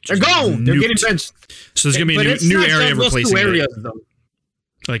 They're gone. They're getting benched. So there's gonna be a new area replacing areas, though.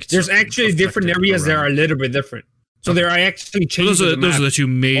 Like there's actually different areas that are a little bit different. So they're actually changing. Those are the two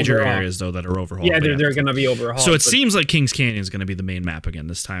major areas though that are overhauled. Yeah, they're gonna be overhauled. So it seems like Kings Canyon is gonna be the main map again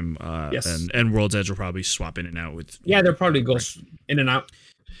this time. Yes. And World's Edge will probably swap in and out with. Yeah, they'll probably go in and out.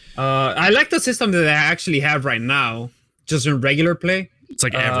 I like the system that they actually have right now, just in regular play. It's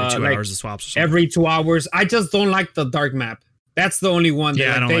like every 2 hours it swaps. Or something. Every 2 hours. I just don't like the dark map. That's the only one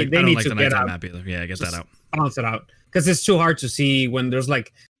that I don't they don't need like to the get nighttime out. map either. Yeah, get that out. Balance it out because it's too hard to see when there's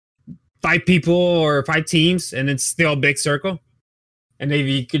like 5 people or 5 teams and it's still a big circle, and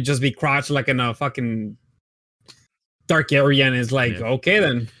maybe you could just be crouched like in a fucking dark area, and it's like okay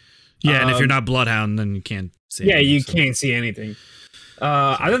then. Yeah, and if you're not Bloodhound, then you can't see. Yeah, you can't see anything.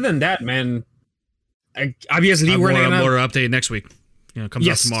 Other than that, man, obviously we're gonna more update next week. It comes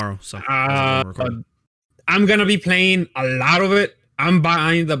out tomorrow. So I'm gonna be playing a lot of it. I'm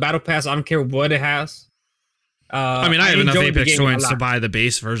buying the Battle Pass. I don't care what it has. I have enough Apex coins to buy the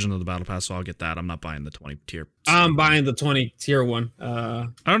base version of the Battle Pass, so I'll get that. I'm not buying the 20 tier. I'm buying the 20 tier one. I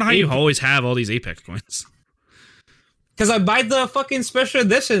don't know how you always have all these Apex coins. Because I buy the fucking special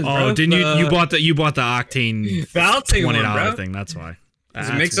edition. Oh, bro. didn't you? You bought the Octane $20 thing. That's why.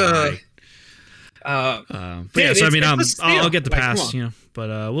 It makes why. But yeah, so I'll get the pass,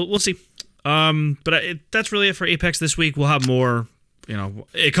 but we'll see. That's really it for Apex this week. We'll have more.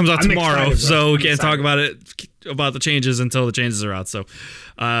 It comes out tomorrow, excited, so we can't talk about the changes until the changes are out. So,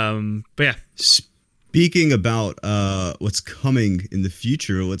 but yeah. Speaking about what's coming in the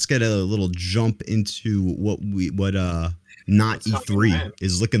future, let's get a little jump into what not E3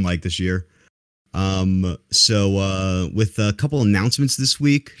 is looking like this year. So with a couple announcements this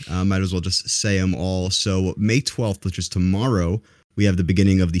week, might as well just say them all. So May 12th, which is tomorrow, we have the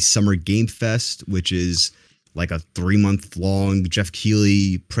beginning of the Summer Game Fest, which is like a 3-month long Jeff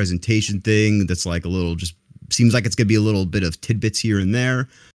Keighley presentation thing. That's like a little, just seems like it's going to be a little bit of tidbits here and there.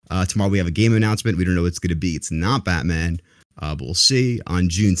 Tomorrow we have a game announcement. We don't know what it's going to be. It's not Batman, but we'll see. On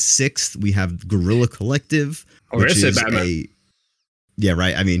June 6th, we have Guerrilla Collective, which is Batman? Yeah,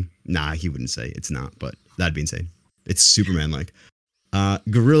 right. I mean, nah, he wouldn't say it's not, but that'd be insane. It's Superman-like.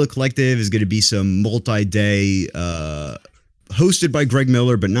 Guerrilla Collective is going to be some multi-day hosted by Greg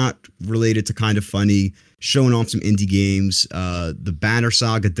Miller, but not related to Kind of Funny, showing off some indie games. The Banner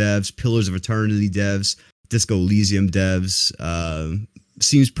Saga devs, Pillars of Eternity devs, Disco Elysium devs.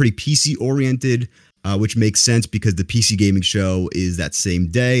 Seems pretty PC oriented, which makes sense because the PC gaming show is that same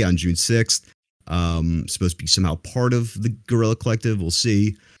day on June 6th. Supposed to be somehow part of the Guerrilla Collective. We'll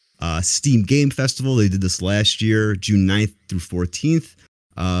see. Steam Game Festival. They did this last year, June 9th through 14th.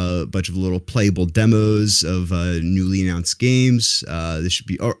 A bunch of little playable demos of newly announced games. This should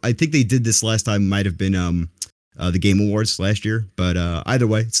be, or I think they did this last time, might have been the Game Awards last year. But either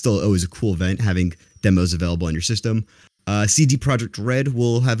way, it's still always a cool event having demos available on your system. CD Projekt Red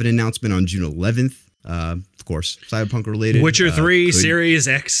will have an announcement on June 11th. Of course, Cyberpunk related. Witcher 3 Series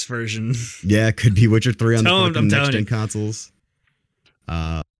X version. Yeah, could be Witcher 3 on the next gen you. consoles.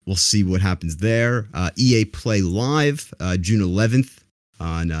 We'll see what happens there. EA Play Live, June 11th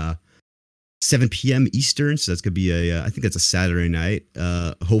on 7 p.m. Eastern. So that's going to be I think that's a Saturday night.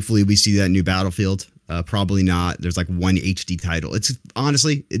 Hopefully we see that new Battlefield. Probably not. There's like one HD title. It's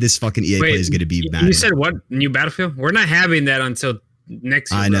honestly, this fucking EA Play is going to be mad. You said what? New Battlefield? We're not having that until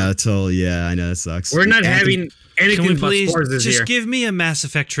next year. I know. I know it sucks. We're not having anything but sports this year. Just give me a Mass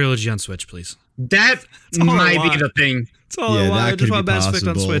Effect trilogy on Switch, please. That might be the thing. That's all I want. I just want Mass Effect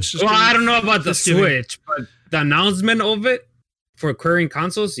on Switch. Well, I don't know about the Switch, but the announcement of it for current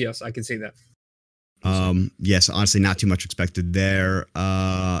consoles, yes, I can see that. Yes, honestly, not too much expected there.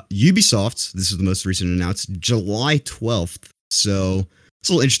 Ubisoft, this is the most recent announced, July 12th. So it's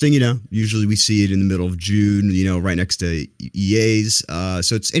a little interesting, usually we see it in the middle of June, right next to EA's.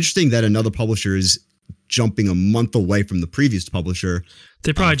 So it's interesting that another publisher is jumping a month away from the previous publisher.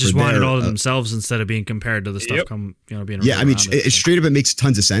 They probably just want it all to themselves instead of being compared to the stuff being yeah, I mean, it straight up, it makes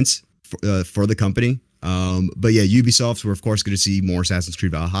tons of sense for the company. But yeah, Ubisoft, we're of course going to see more Assassin's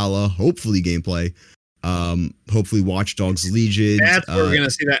Creed Valhalla, hopefully gameplay. Hopefully Watch Dogs Legion. That's where we're going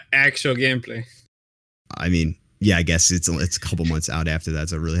to see that actual gameplay. I mean, yeah, I guess it's a couple months out after that,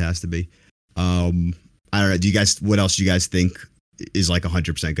 so it really has to be. I don't know. What else do you guys think is like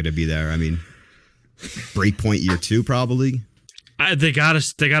 100% going to be there? I mean, Breakpoint year 2 probably. They got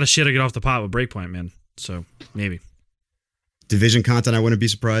to shit or get off the pot with Breakpoint, man. So maybe Division content. I wouldn't be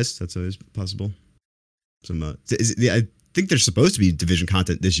surprised. That's always possible. I think there's supposed to be Division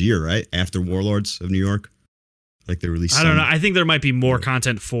content this year, right? After Warlords of New York, like they released. I don't know. I think there might be more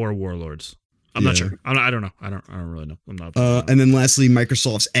content for Warlords. I'm not sure. I don't know. I don't really know. I'm not. And then lastly,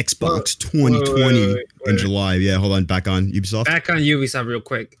 Microsoft's Xbox 2020 in July. Yeah, hold on. Back on Ubisoft. Back on Ubisoft real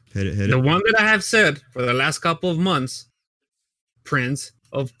quick. Hit it. The one that I have said for the last couple of months, Prince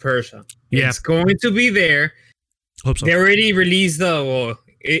of Persia. Yeah. It's going to be there. Hope so. They already released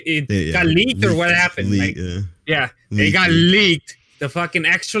it got leaked or what happened? It got leaked. The fucking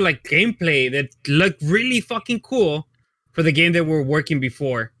extra gameplay that looked really fucking cool for the game that we're working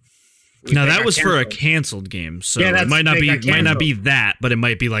before. Now that was for a canceled game, so it might not be that, but it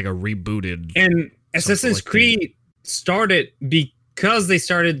might be like a rebooted. And Assassin's Creed started because they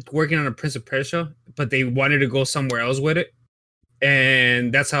started working on a Prince of Persia, but they wanted to go somewhere else with it,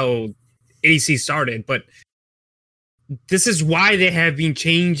 and that's how AC started. But this is why they have been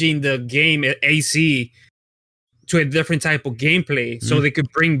changing the game at AC to a different type of gameplay, so they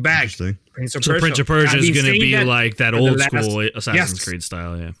could bring back Prince of Persia. So Prince of Persia is going to be like that old school Assassin's Creed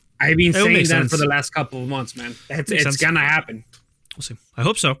style, yeah. I've been saying that for the last couple of months, man. It's going to happen. We'll see. I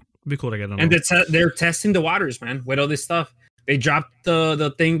hope so. It'd be cool to get on. And they're testing the waters, man, with all this stuff. They dropped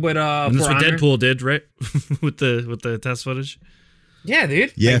the thing with and that's what Deadpool did, right? with the test footage. Yeah,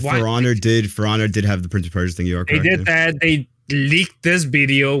 dude. Yeah, For Honor did have the Prince of Persia thing. You are correct. They did that. They leaked this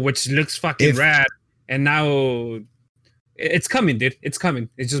video, which looks fucking rad, and now it's coming, dude. It's coming.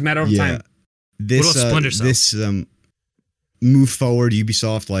 It's just a matter of time. This move forward,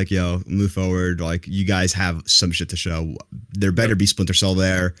 Ubisoft, move forward. Like, you guys have some shit to show. There better be Splinter Cell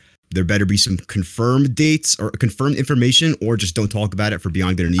there. There better be some confirmed dates or confirmed information, or just don't talk about it for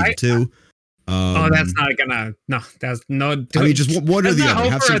Beyond Good and Evil 2. That's not gonna. No, that's no. I mean, just what are the other?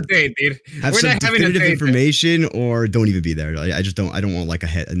 Have some date, dude. Have some definitive information, or don't even be there. I just don't. I don't want like a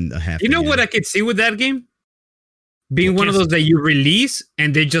half. You know what I could see with that game? Being one of those that you release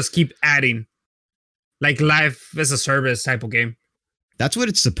and they just keep adding, like live as a service type of game. That's what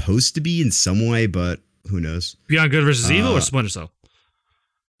it's supposed to be in some way, but who knows? Beyond Good versus Evil or Splinter Cell?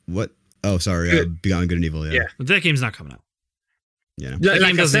 What? Oh, sorry. Beyond Good and Evil. Yeah. That game's not coming out. Yeah. That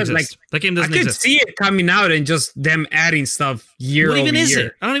game doesn't exist. That game doesn't exist. I could see it coming out and just them adding stuff year over year. What even is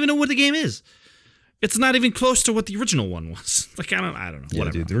it? I don't even know what the game is. It's not even close to what the original one was. Like, I don't know. Yeah,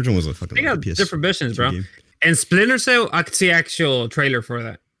 whatever. Dude, the original was a fucking. They got different versions, bro. Game. And Splinter Cell, I could see actual trailer for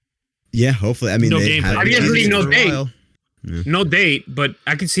that. Yeah, hopefully. I mean, obviously no date. No date, but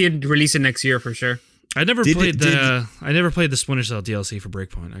I could see it releasing next year for sure. I never played the Splinter Cell DLC for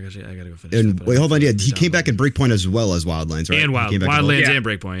Breakpoint. I gotta go finish. And that, wait, hold on. Yeah, he came back in Breakpoint as well as Wildlands, right? And Wildlands and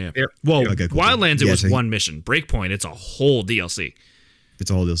Breakpoint. Yeah. Yep. Well, Okay, cool. Wildlands it Yeah, was so he- one mission. Breakpoint it's a whole DLC. It's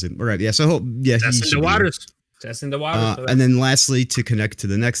a whole deal. All right. Yeah. So he Testing should the be- waters. Testing the waters. for that. And then lastly, to connect to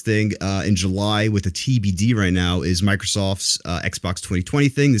the next thing, in July with the TBD right now is Microsoft's Xbox 2020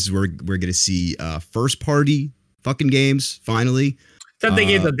 thing. This is where we're going to see first party fucking games finally. I thought they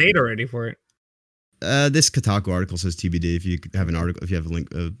gave the date already for it. This Kotaku article says TBD. If you have an article, if you have a link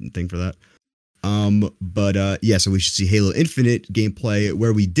thing for that. Yeah, so we should see Halo Infinite gameplay.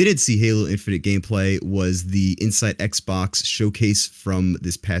 Where we didn't see Halo Infinite gameplay was the Inside Xbox showcase from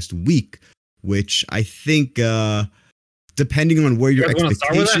this past week, which I think, depending on where your You guys wanna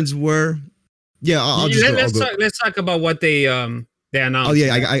start with that? expectations were, yeah, I'll just go. I'll go. Let's talk about what they announced. Oh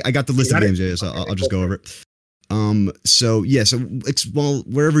yeah, I got the list You of got games. Yeah, so I'll just go over it. Well,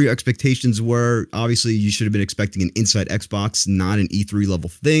 wherever your expectations were, obviously you should have been expecting an Inside Xbox, not an E3 level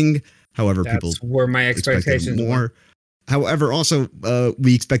thing. However, That's people where my expected expectations were. more. However, also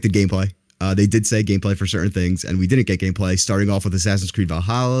we expected gameplay. They did say gameplay for certain things, and we didn't get gameplay. Starting off with Assassin's Creed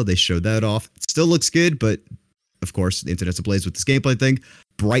Valhalla, they showed that off. It still looks good, but of course, the internet's ablaze with this gameplay thing.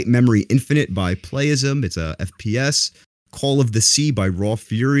 Bright Memory Infinite by Playism. It's a FPS. Call of the Sea by Raw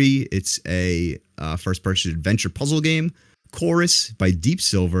Fury. It's a first-person adventure puzzle game. Chorus by Deep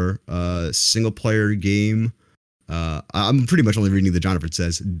Silver. Single-player game. I'm pretty much only reading the genre. It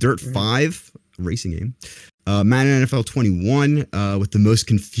says Dirt 5 racing game. Madden NFL 21 with the most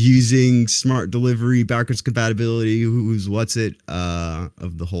confusing smart delivery, backwards compatibility, who's what's it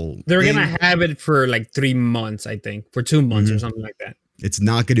of the whole. They're thing. gonna have it for like 3 months, I think, for 2 months or Mhm. something like that. It's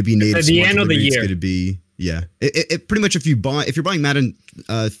not going to be native. at the smart end of the delivery. It's year. going to be It pretty much if you're buying Madden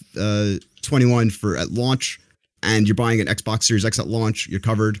 21 at launch, and you're buying an Xbox Series X at launch, you're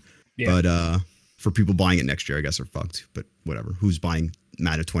covered. Yeah. But for people buying it next year, I guess they're fucked. But whatever. Who's buying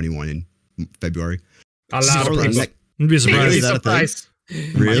Madden 21 in February? A lot of Scarlet people. Nex- I'd be Really? surprised. Is that a thing? Surprised.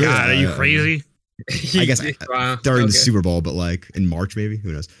 Really? God, are you Uh, crazy? I guess Wow, during the okay. Super Bowl, but like in March maybe.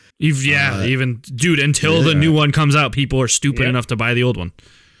 Who knows? Even dude, until the yeah. new one comes out, people are stupid Yeah. enough to buy the old one.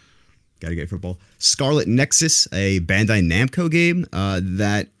 Gotta get football. Scarlet Nexus, a Bandai Namco game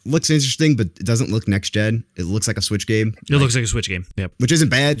that looks interesting, but it doesn't look next gen. It looks like a Switch game, It looks like a Switch game. Yep. which isn't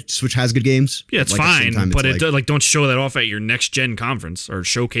bad. Switch has good games. Yeah, it's Like, at the same fine, time, but it's it don't show that off at your next gen conference or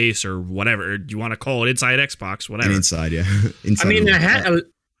showcase or whatever you want to call it, inside Xbox, and whatever. inside, yeah. Inside I mean, of-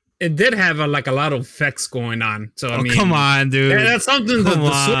 it did have a lot of effects going on. So I Oh, mean, come on, dude. that's something that Come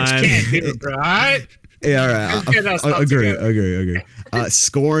the Switch on. can't do, bro. All right. yeah, all right. Let's get that I stuff agree. together.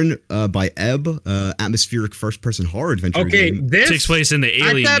 Scorn by Ebb, atmospheric first-person horror adventure Okay, game. this takes place in the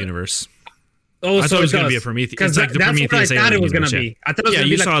Alien thought- universe. Oh, I so thought it was going to does. be a Prometheus. Because It's like the that's what I Prometheus thought it Alien was gonna universe, be. I thought it was Yeah, gonna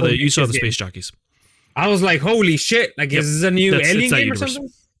you be like saw a the Prometheus space game. jockeys. I was like, holy shit! Like, Yep. is this a new It's Alien that game or universe.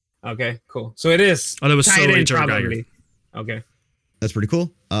 something? Okay, cool. So it is. Oh, that was so tied in, H.R. Geiger. probably. Okay. That's pretty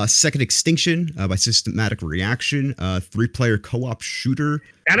cool. Second Extinction by Systematic Reaction, 3-player co-op shooter.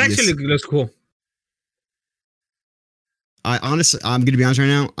 That Yes. actually looks cool. I'm gonna be honest right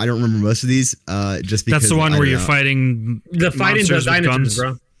now. I don't remember most of these. Just because That's the one I where don't you're know. fighting The fighting the monsters with dinosaurs, guns.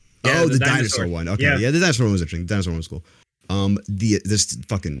 bro. Oh, the dinosaur one. Okay, Yeah. yeah, the dinosaur one was interesting. The dinosaur one was cool. This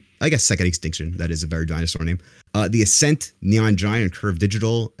fucking, I guess, Second Extinction. That is a very dinosaur name. The Ascent, Neon Giant, and Curve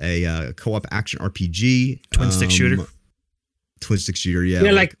Digital, a co-op action RPG, Twin stick shooter. Twin stick shooter. Yeah,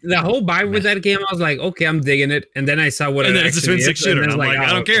 Yeah, like the whole vibe with that game, I was like, okay, I'm digging it. And then I saw what And it then it's a actually twin stick is, shooter. then And I'm it's like,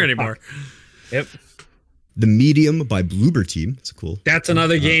 I oh, don't care fuck. anymore. Yep. The Medium by Bloober Team. It's cool. That's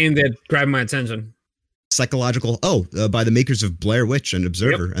another game that grabbed my attention. Psychological. By the makers of Blair Witch and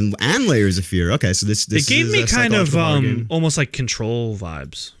Observer and Layers of Fear. Okay, so this It gave is me a kind of psychological horror game. almost like Control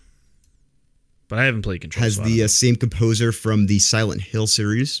vibes. But I haven't played Control. Has so I the don't know. same composer from the Silent Hill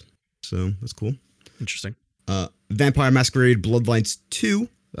series, so that's cool. Interesting. Vampire Masquerade Bloodlines 2.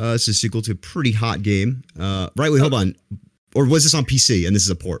 It's a sequel to a pretty hot game. Right, wait, hold on. Or was this on PC and this is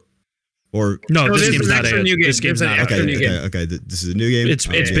a port? Or No, No, this this game's is not actually a new game. This game's It's an not actual out. new game. okay. This is a new game. It's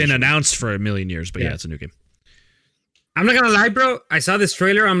Okay. been announced for a million years, but yeah, Yeah. it's a new game. I'm not gonna lie, bro. I saw this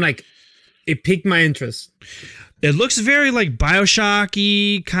trailer. I'm like, it piqued my interest. It looks very like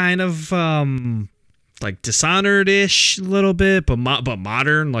BioShocky, kind of like Dishonored-ish a little bit, but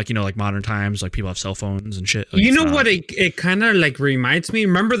modern, like like modern times, like people have cell phones and shit. Like, You it's know not- what it kind of like reminds me?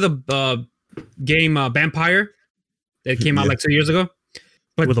 Remember the game Vampire that came out Yeah. like 2 years ago?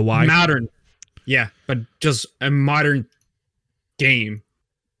 But With a Y? modern. Yeah, but just a modern game.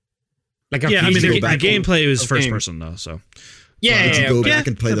 Like a Yeah, I mean future the go back gameplay is of first game. person though, so Yeah, Did you go yeah. back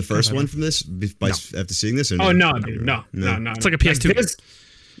and play the Yeah, first no. one from this after seeing this? Or Oh no, dude, no. It's like a PS2 game.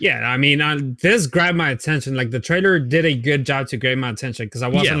 Yeah, I mean, this grabbed my attention. Like the trailer did a good job to grab my attention because I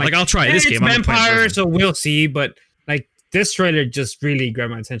wasn't Yeah, like, I'll try this it's game. I'm gonna play it vampire, first. so we'll see. But like this trailer just really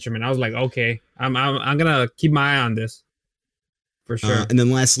grabbed my attention, man. I was like, okay, I'm gonna keep my eye on this for sure. And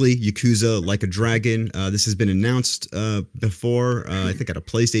then lastly, Yakuza Like a Dragon. This has been announced before, I think at a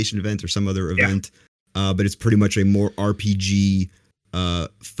PlayStation event or some other event. But it's pretty much a more RPG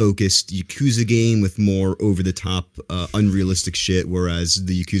focused Yakuza game with more over the top, unrealistic shit. Whereas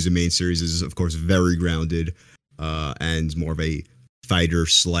the Yakuza main series is, of course, very grounded and more of a fighter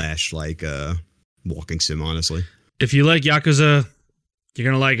 / like walking sim, honestly. If you like Yakuza, you're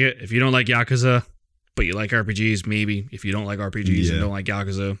gonna like it. If you don't like Yakuza, but you like RPGs, maybe. If you don't like RPGs and don't like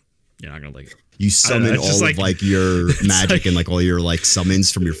Yakuza, you're not gonna like it. You summon it's just all of like your magic and like all your like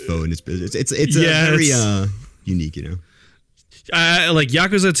summons from your phone. It's very unique, you know. Like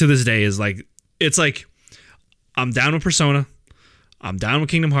Yakuza to this day is like, it's like, I'm down with Persona, I'm down with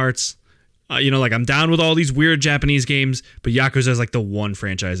Kingdom Hearts, like I'm down with all these weird Japanese games, but Yakuza is like the one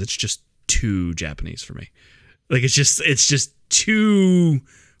franchise it's just too Japanese for me. Like it's just too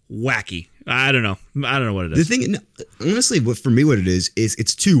wacky. I don't know what it is. The thing, honestly, for me, what it is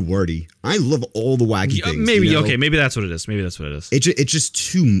it's too wordy. I love all the wacky things. Maybe you know? okay, maybe that's what it is. It's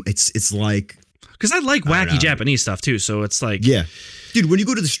just too. It's like, because I like wacky Japanese stuff too. So it's like, yeah, dude, when you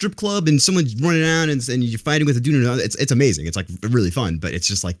go to the strip club and someone's running around and you're fighting with a dude, it's amazing. It's like really fun, but it's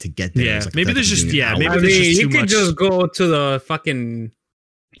just like to get there. Yeah, it's like maybe there's just I there's mean, just too you could much. just go to the fucking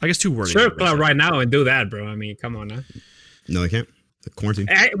I guess too wordy. strip club right now and do that, bro. I mean, come on now. No, I can't. The quarantine.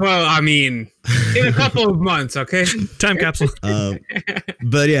 Well, I mean, in a couple of months, okay. Time capsule.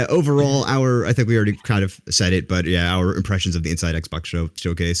 But yeah, overall, I think we already kind of said it, but yeah, our impressions of the Inside Xbox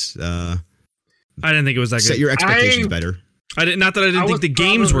showcase. I didn't think it was that good. Set your expectations better. Not that I didn't I think the was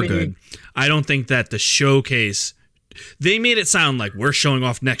games were probably- good. I don't think that the showcase. They made it sound like we're showing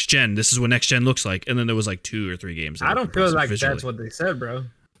off next gen. This is what next gen looks like, and then there was like 2 or 3 games. that I were don't feel impressive like visually. that's what they said, bro.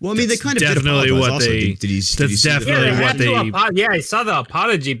 Well, I mean, they kind of definitely did apologize what also. they- Did you that's see the- definitely Yeah, what they- I saw the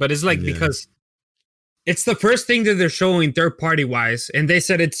apology, but it's like Yeah. because it's the first thing that they're showing third party wise, and they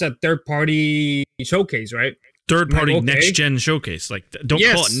said it's a third party showcase, right? third party okay. next gen showcase. Like, don't call it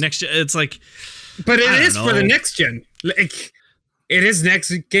Yes. next gen. It's like, But it I don't is for the know. next gen. Like it is next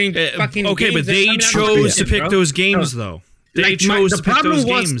game. Fucking okay, games but that they coming out chose next to gen, pick bro. those games though. They Like, chose the to pick problem those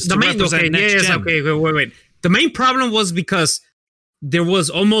was games the to main. represent Okay, next yes, gen. okay, wait. The main problem was because there was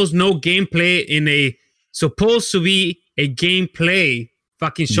almost no gameplay in a supposed to be a gameplay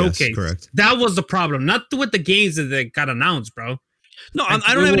fucking showcase. Yes, correct. That was the problem, not with the games that got announced, bro. No, I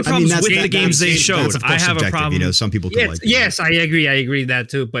don't have any problems with the games they showed. That's, of I course, have a subjective, problem. You know, some people could Yes, like. yes, I agree that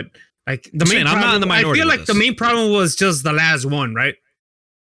too. But like the main saying, I'm problem, not in the minority I feel with like the this. main problem was just the last one, right?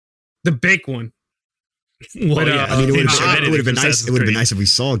 The big one. Well, But, yeah, I mean, it would anything have been for nice. Assassin's It would have been Creed. nice if we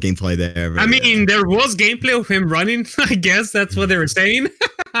saw gameplay there. I mean, there was gameplay of him running. I guess that's what they were saying.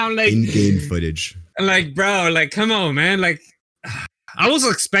 I'm like, in-game footage. bro, like, come on, man. Like, I was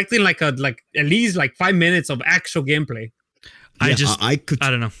expecting like at least like 5 minutes of actual gameplay, I I could. I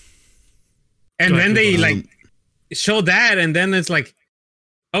don't know. and Go then ahead, they um, like show that, and then it's like,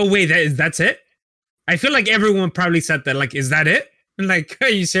 oh wait, that's it. I feel like everyone probably said that. Like, is that it? And like, are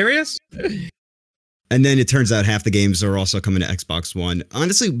you serious? And then it turns out half the games are also coming to Xbox One.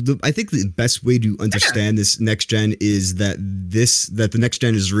 Honestly, I think the best way to understand this next gen is that the next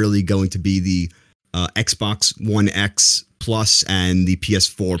gen is really going to be the Xbox One X Plus and the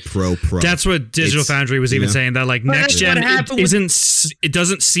PS4 Pro. That's what Digital It's, Foundry was you even know. saying, that like But next that's what gen happened with- it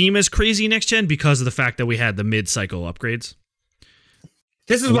doesn't seem as crazy next gen because of the fact that we had the mid-cycle upgrades.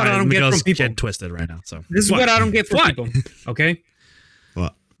 This is what I don't get Miguel's from people. getting twisted right now. So This is what I don't get from What? people. Okay,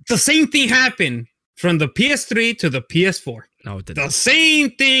 What? the same thing happened from the PS3 to the PS4. No, it The didn't. same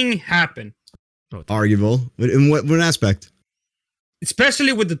thing happened, Arguable. In what aspect?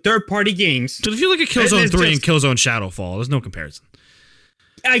 especially with the third-party games. So if you look at Killzone It's 3 just- and Killzone Shadowfall, there's no comparison.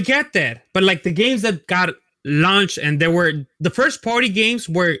 I get that, but like the games that got launched and there were the first-party games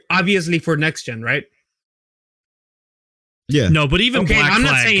were obviously for next gen, right? Yeah. No, but even Okay, Black I'm not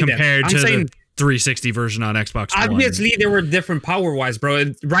Flag saying that. compared I'm to saying- the 360 version on Xbox One. Obviously, they were different power-wise, bro.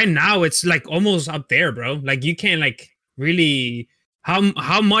 And right now, it's like almost up there, bro. Like you can't like really.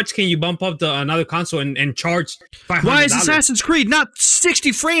 How much can you bump up another console and charge $500? Why is Assassin's Creed not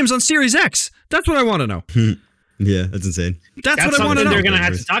 60 frames on Series X? That's what I want to know. Yeah, that's insane. That's what I want to something know. they're gonna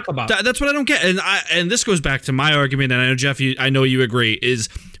have to talk about. That's what I don't get, and this goes back to my argument, and I know Jeff, I know you agree. Is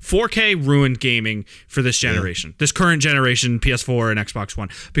 4K ruined gaming for this generation, this current generation, PS4 and Xbox One?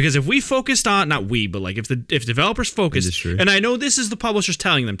 Because if we focused on, not we, but like if developers focused, and I know this is the publishers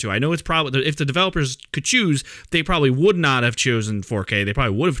telling them to. I know it's probably, if the developers could choose, they probably would not have chosen 4K. They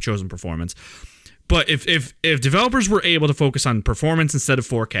probably would have chosen performance. But if developers were able to focus on performance instead of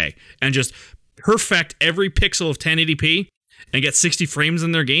 4K and just perfect every pixel of 1080p and get 60 frames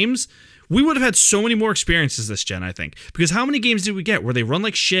in their games, we would have had so many more experiences this gen, I think. Because how many games did we get where they run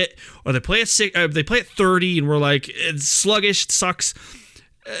like shit, or they play at 30 and we're like, it's sluggish, it sucks.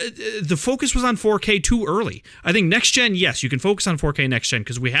 The focus was on 4K too early. I think next gen, yes, you can focus on 4K next gen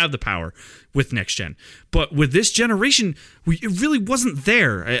because we have the power with next gen. But with this generation, it really wasn't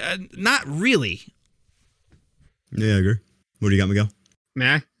there. Not really. Yeah, I agree. What do you got, Miguel?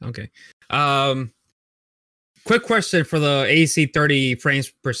 May I? Okay. Quick question for the AC 30 frames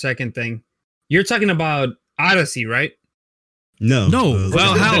per second thing. You're talking about Odyssey, right? No.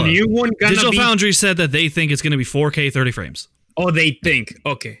 Well, how? The new one gonna Digital be... Foundry said that they think it's going to be 4K 30 frames. Oh, they think.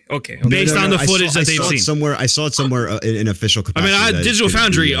 Okay. Based on the footage that they've seen. I saw it somewhere in official capacity. I mean, Digital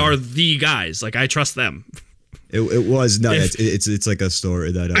Foundry are the guys. Like, I trust them. It was no. It's like a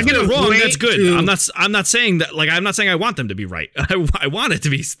story that. I get it wrong. That's good. I'm not saying that. Like, I'm not saying I want them to be right. I want it to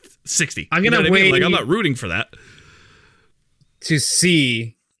be 60. I'm gonna wait. I mean? Like, I'm not rooting for that. To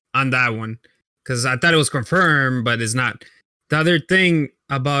see on that one, because I thought it was confirmed, but it's not. The other thing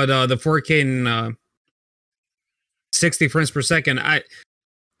about the 4K and 60 frames per second, I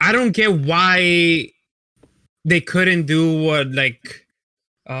don't get why they couldn't do what like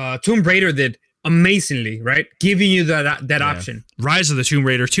Tomb Raider did amazingly, right? Giving you that option. Rise of the Tomb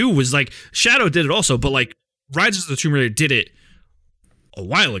Raider 2 was like, Shadow did it also, but like Rise of the Tomb Raider did it a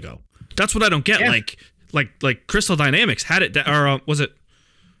while ago. That's what I don't get. Yeah. Like Crystal Dynamics had it, or was it?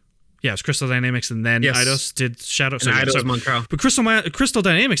 Yeah, it was Crystal Dynamics, and then Eidos did Shadow. And Eidos Montreal. But Crystal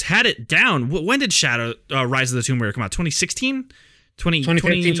Dynamics had it down. When did Shadow Rise of the Tomb Raider come out? 2016?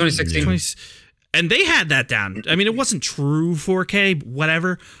 2015, 2016. And they had that down. I mean, it wasn't true 4K,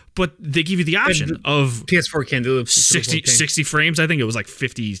 whatever, but they give you the option of PS4 can do 60 frames. I think it was like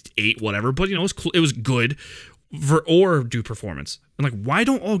 58, whatever. But, you know, it was good or do performance. And like, why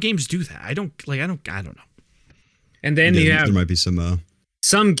don't all games do that? I don't know. And then you have there might be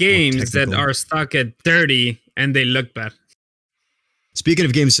some games that are stuck at 30 and they look bad. Speaking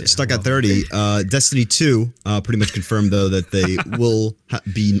of games stuck at 30, Destiny 2 pretty much confirmed, though, that they will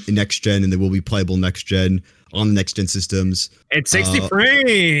be next gen and they will be playable next gen on the next gen systems. It's 60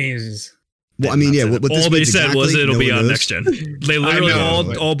 frames. Well, I mean, yeah. What all they said was it'll be on next gen. They literally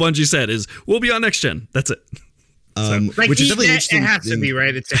all Bungie said is we'll be on next gen. That's it. Like which is definitely interesting. It has to be,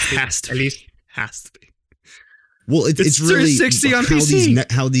 right? It's 60, has to, at least. Has to be. Well, it's really 60 on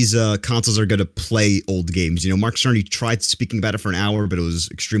PC. How these consoles are going to play old games. You know, Mark Cerny tried speaking about it for an hour, but it was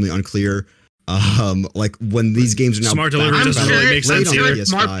extremely unclear. Like when these games are now smart delivery doesn't really make sense either.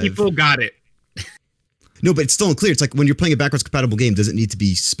 Smart people got it. No, but it's still unclear. It's like when you're playing a backwards compatible game, does it need to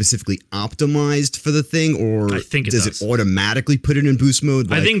be specifically optimized for the thing, or I think does it automatically put it in boost mode?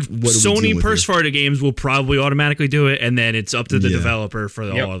 Like, I think Sony first-party games will probably automatically do it, and then it's up to the developer for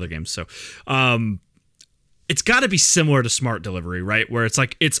all other games. So, it's got to be similar to smart delivery, right? Where it's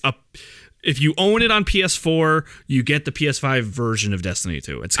like if you own it on PS4, you get the PS5 version of Destiny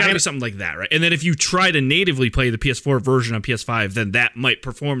 2. It's got to be something like that, right? And then if you try to natively play the PS4 version on PS5, then that might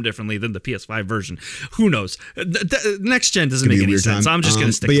perform differently than the PS5 version. Who knows? Next gen doesn't make any sense. I'm just going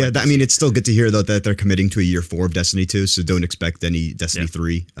to stick with it. But yeah, I mean, it's still good to hear, though, that they're committing to a year 4 of Destiny 2, so don't expect any Destiny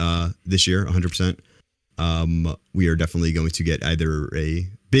 3 this year, 100%. We are definitely going to get either a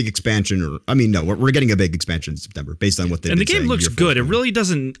big expansion or, I mean, no, we're getting a big expansion in September based on what they've been saying. And the game looks good. It really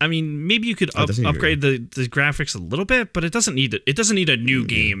doesn't, I mean, maybe you could upgrade the graphics a little bit, but it doesn't need a new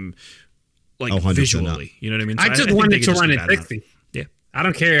game like visually. Not. You know what I mean? So I just wanted to run it 60. Yeah. I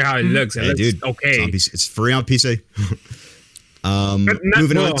don't care how it looks. It looks okay. It's free on PC.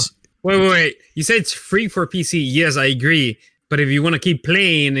 Moving on. Wait. You said it's free for PC. Yes, I agree. But if you want to keep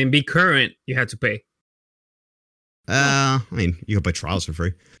playing and be current, you have to pay. I mean, you can buy trials for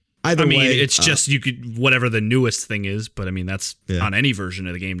free. Either way, it's just you could whatever the newest thing is, but I mean that's on any version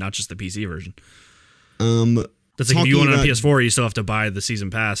of the game, not just the PC version. That's like if you want it on PS4, you still have to buy the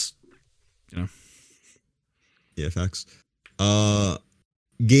season pass. You know. Yeah, facts.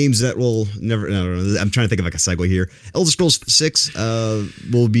 Games that will never. No, I'm trying to think of like a segue here. Elder Scrolls 6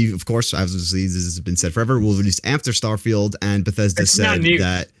 will be, of course, obviously this has been said forever. Will release after Starfield, and Bethesda said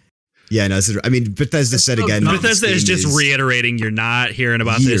that. Yeah, no, I mean, Bethesda said again. Bethesda is just reiterating you're not hearing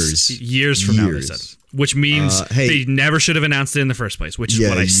about this years from now, they said. which means hey. they never should have announced it in the first place, which is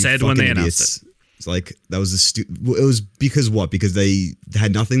what I you said when fucking they announced idiots. it. It's like that was it was because what? Because they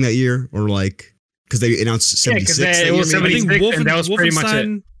had nothing that year, or like because they announced 76. it was I think 76, and that was pretty much it.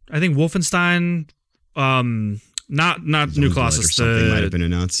 Wolfenstein. I think Wolfenstein, not New Youngblood Colossus, or something might have the been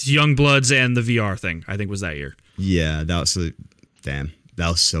announced. Youngbloods and the VR thing. I think was that year. Yeah, that was damn. That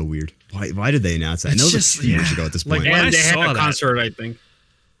was so weird. Why did they announce that? I It's know it was just- 3 years yeah. ago at this Like, point. when I And they had saw a that- concert, I think.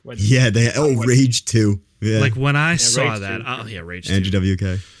 Yeah, they had, Rage 2. Yeah, Like when I saw Rage that, 2. Rage 2. Andrew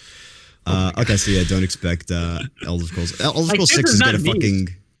WK. Okay, so yeah, don't expect Elder Scrolls. Elder Like, Scrolls this 6 is is gonna not news. fucking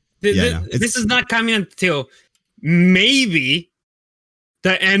no, This is not coming until maybe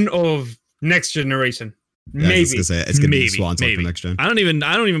the end of next generation. yeah, I was Maybe. gonna say it's gonna be Maybe, the swan song for maybe. next gen. I don't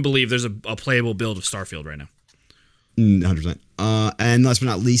even believe there's a playable build of Starfield right now. 100%. And last but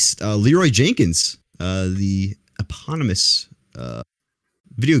not least, Leroy Jenkins, the eponymous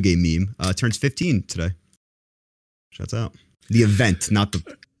video game meme, turns 15 today. Shouts out. The event, not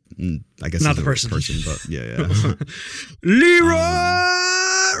the. I guess Not it's the person. but yeah.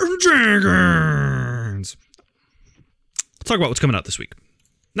 Leroy Jenkins. Let's talk about what's coming out this week.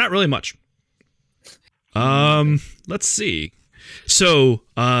 Not really much. Let's see. So,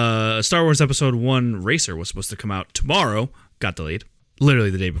 Star Wars Episode 1 Racer was supposed to come out tomorrow. Got delayed. Literally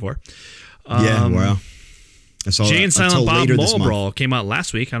the day before. Yeah, wow. I saw Jay that and Silent until Bob later this Mall month. Brawl came out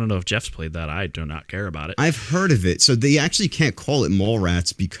last week. I don't know if Jeff's played that. I do not care about it. I've heard of it. So they actually can't call it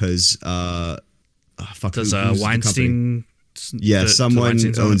Mallrats because fuck. Does who's the company? Weinstein? Yeah, the someone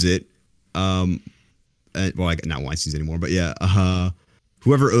Weinsteins own owns it. Well, not Weinstein's anymore, but yeah,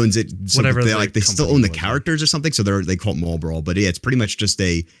 whoever owns it, so Whatever they the like they still company own the was, yeah. characters or something, so they call it Mall Brawl. But yeah, it's pretty much just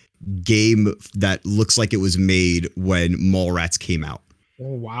a game that looks like it was made when Mallrats came out.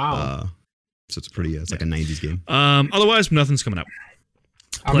 Oh, wow. So it's pretty. It's like a '90s game. Otherwise, nothing's coming out.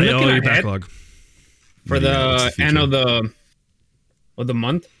 I'm Play looking all your ahead backlog. for Yeah, what's the the end future? of the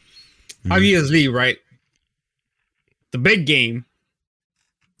month. Mhm. Obviously, right? The big game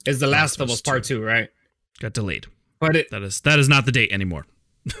is The Last of Us Us Part 2, right? Got delayed. But That is not the date anymore.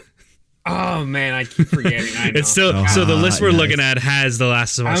 oh man, I keep forgetting. I know. It's still so the list we're nice. looking at has the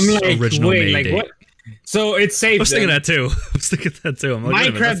Last of Us I'm like, original wait, May like date. what? So it's safe. I was thinking then. that too. I was thinking that too. I'm like, wait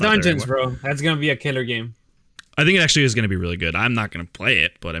a minute, Minecraft that's not there Dungeons, anymore. bro. That's gonna be a killer game. I think it actually is going to be really good. I'm not going to play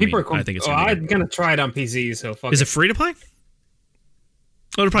it, but I People mean, are I think it's oh, going to be I'm good. gonna try it on PC. So fuck. Is it free to play?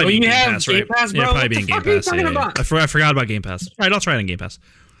 Oh, it'll probably Oh, be in you Game have Pass, Game right? Pass, Yeah, bro? probably What be the in Game fuck are you Pass. talking Yeah, about? I forgot about Game Pass. All right, I'll try it in Game Pass.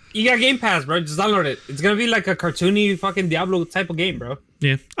 You got Game Pass, bro. Just download it. It's gonna be like a cartoony fucking Diablo type of game, bro.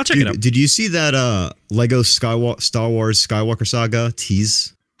 Yeah, I'll check it out. Dude, did you see that Lego Star Wars Skywalker Saga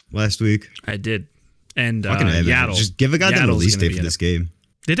tease last week? I did. And Fucking A, man. Yaddle. Just give a goddamn Yaddle's release gonna date be for in this it. game.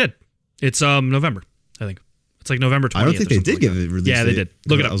 They did. It's November, I think. It's like November 20th. I don't think or they something did give like it that. release. Yeah, they date.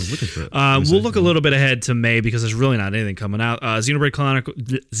 did. Look it I up. was looking for it. We'll look a little bit ahead to May because there's really not anything coming out. Xenoblade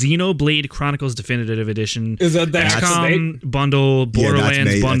Chronicles Definitive Edition, Is that the actual date? XCOM bundle,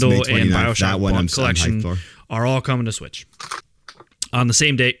 Borderlands May bundle, and 29th. Bioshock That one I'm collection hyped for. are all coming to Switch. On the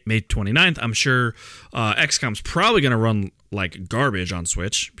same date, May 29th, I'm sure XCOM's probably going to run like garbage on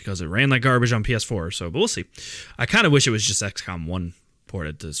Switch because it ran like garbage on PS4. So, but we'll see. I kind of wish it was just XCOM 1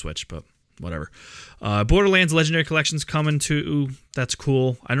 ported to Switch, but whatever. Borderlands Legendary Collection's coming too. That's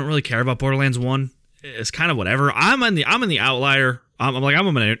cool. I don't really care about Borderlands 1. It's kind of whatever. I'm in the outlier. I'm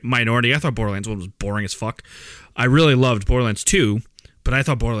a minority. I thought Borderlands 1 was boring as fuck. I really loved Borderlands 2, but I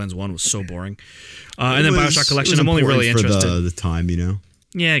thought Borderlands 1 was so boring. And then Bioshock Collection, I'm only really interested. for the time, you know.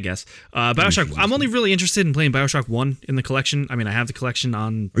 Yeah, I guess. Bioshock, I'm only really interested in playing Bioshock 1 in the collection. I mean, I have the collection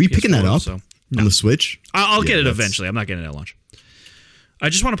on Are you picking that PS4, up So on the Switch? I'll get Yeah, it that's- eventually. I'm not getting it at launch. I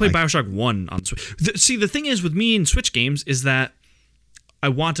just want to play Bioshock 1 on Switch. See, the thing is with me in Switch games is that I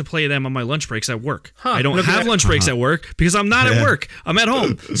want to play them on my lunch breaks at work. I don't look at have that. lunch breaks at work because I'm not at Yeah. work. I'm at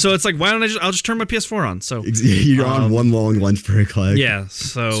home. So it's like, why don't I'll just turn my PS4 on. So You're on one long lunch break, like yeah.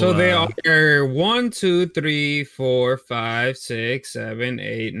 So they are 1, 2, 3, 4, 5, 6, 7,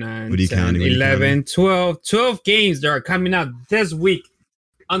 8, 9, What are you 10, counting? What are you 11, 12. 12 games that are coming out this week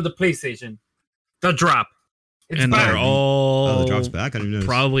on the PlayStation. The drop. It's and back. they're all Oh, the drop's back. I didn't even notice.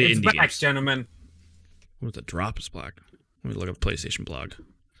 probably It's indie back, games. gentlemen. What the drop is black? Let me look up the PlayStation blog.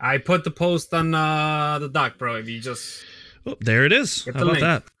 I put the post on the doc, bro. If you just Oh, there it is. Get How the about link.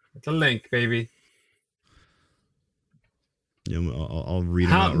 that? it's a link, baby. Yeah, I'll read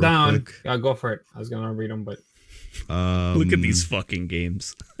them out real Countdown. quick. I'll go for it. I was gonna read them, but Look at these fucking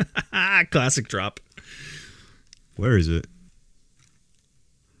games. Classic drop. Where is it?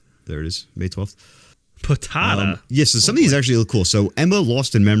 There it is. May 12th. Patata. So some of these actually look cool. So Emma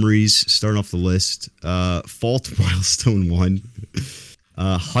Lost in Memories, starting off the list. Fault Milestone 1.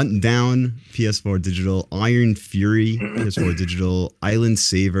 Hunt Down, PS4 digital. Iron Fury, PS4 digital. Island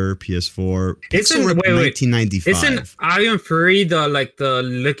Saver, PS4. Pixel Rip 1995. Isn't Iron Fury the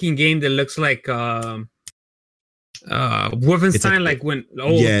looking game that looks like Wolfenstein, like when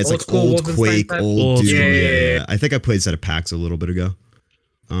it's like school old Wolfenstein Quake, type? old Doom. Yeah. I think I played this at a PAX a little bit ago.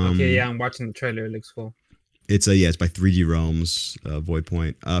 Okay, yeah, I'm watching the trailer. It looks cool. It's by 3D Realms,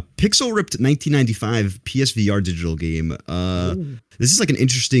 Voidpoint. Pixel Ripped 1995 PSVR digital game. This is like an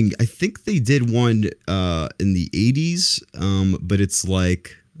interesting. I think they did one in the 80s, but it's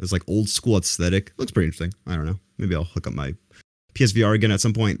like old school aesthetic. Looks pretty interesting. I don't know. Maybe I'll hook up my PSVR again at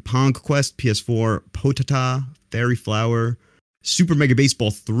some point. Pong Quest PS4, Potata, Fairy Flower, Super Mega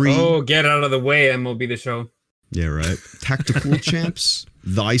Baseball 3. Oh, get out of the way, MLB The Show. Yeah, right. Tactical Champs,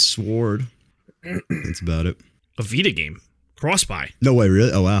 Thy Sword. That's about it. A Vita game. Cross-buy. No way,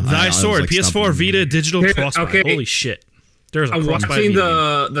 really? Oh, wow. Thy Sword, PS4 Vita digital cross-buy. Okay. Holy shit. There's a I'm cross-buy watching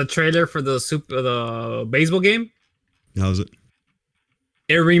Vita game. the trailer for the baseball game. How's it?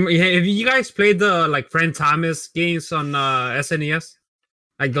 Have you guys played the Friend Thomas games on SNES?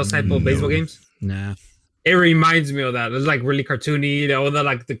 Like those type of baseball games? Nah. It reminds me of that. It's like really cartoony. All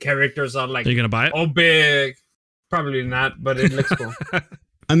the characters are like Are you going to buy it? all big. Probably not, but it looks cool.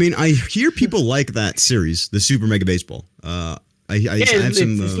 I mean, I hear people like that series, the Super Mega Baseball. I have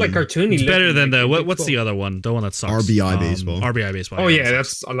some. It's like cartoony. It's better than looking, the what's the other one? The one that sucks. RBI Baseball. RBI Baseball. Oh yeah,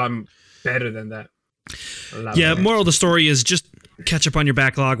 that's a lot better than that. Yeah, moral of the story is just catch up on your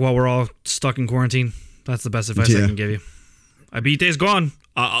backlog while we're all stuck in quarantine. That's the best advice I can give you. I beat Days Gone.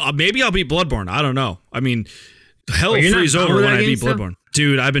 Maybe I'll beat Bloodborne. I don't know. I mean, hell freeze over when I beat Bloodborne.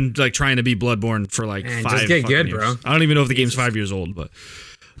 Dude, I've been trying to beat Bloodborne for 5 just get good, years. bro. I don't even know if the game's 5 years old, but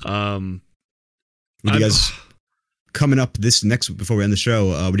what are you guys coming up this next before we end the show?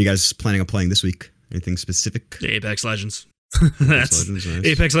 What are you guys planning on playing this week? Anything specific? Apex Legends. That's Legends, nice.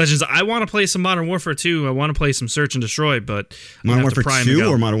 Apex Legends. I want to play some Modern Warfare 2. I want to play some Search and Destroy, but Modern Warfare 2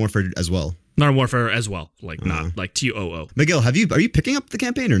 or Modern Warfare as well? Modern Warfare as well, not like TOO. Miguel, are you picking up the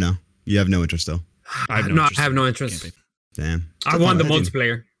campaign or no? You have no interest though. I have no interest. Damn. I want the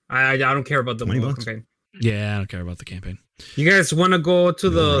multiplayer. I don't care about the campaign. Yeah, I don't care about the campaign. You guys want to go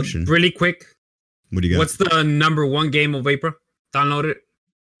to really quick? What do you got? What's the number one game of April? Download it.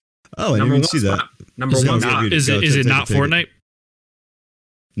 Oh, I didn't even see that. Number one. Is it not Fortnite?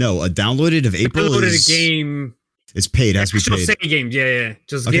 No, a downloaded of April downloaded a game. It's paid. It has to be paid. Say game. Yeah.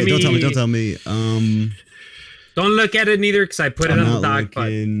 Just okay, give me. Don't tell me. Don't look at it neither, because I put it on the dock.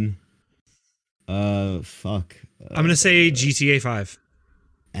 Fuck. I'm gonna say GTA 5.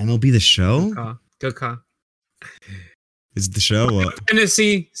 MLB The Show. Good call. Is it the show?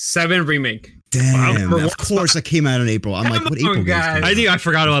 Fantasy 7 remake. Damn. Wow, of course, that came out in April. I'm like, what April games? I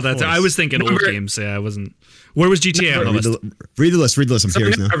forgot about that. I was thinking old games. Yeah, I wasn't. Where was GTA on the list? Read the list. I'm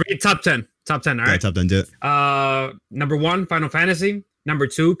curious now. Read top 10. Top 10. All right. Yeah, top 10. Do it. Number 1, Final Fantasy. Number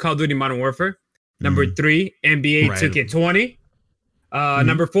 2, Call of Duty Modern Warfare. Number 3, NBA 2K20.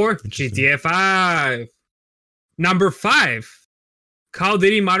 Number 4, GTA 5. Number 5, Call of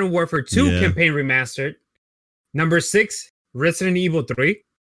Duty Modern Warfare 2 campaign remastered. Number 6, Resident Evil 3.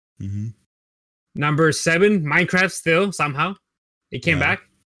 Number 7, Minecraft still somehow. It came back.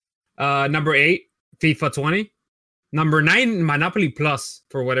 Number 8, FIFA 20. Number 9, Monopoly Plus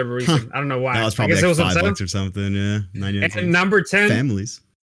for whatever reason. I don't know why. That was probably like $5 or something. Yeah. 99 cents. And number 10, Families.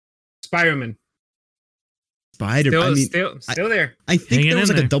 Spider-Man. Still there. I think there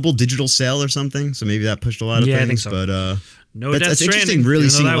was like a double digital sale or something, so maybe that pushed a lot of things. I think so. But no, that's interesting. Really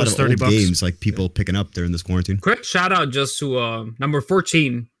seeing a lot of old games like people picking up during this quarantine. Quick shout out just to number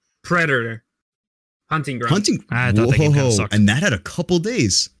 14, Predator, Hunting Ground. I thought that game kind of sucked. And that had a couple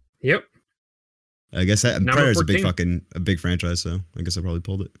days. Yep. I guess Predator's a big franchise, so I guess I probably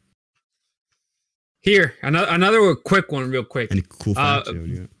pulled it. Here, another quick one, real quick. Any cool facts?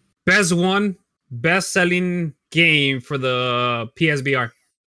 Best selling game for the PSVR.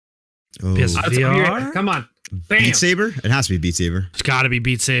 Oh. PSVR? Come on. Bam. Beat Saber? It has to be Beat Saber. It's got to be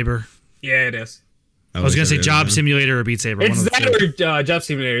Beat Saber. Yeah, it is. I was going to say Job Simulator or Beat Saber. It's that or Job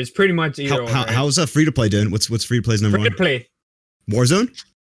Simulator. It's pretty much either one. How's free to play doing? What's free to play's number one? Free to play. Warzone?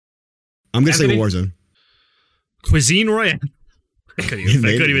 I'm going to say Warzone. Cuisine Royale. I couldn't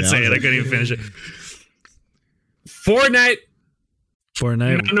even say it. I couldn't even finish it. Fortnite.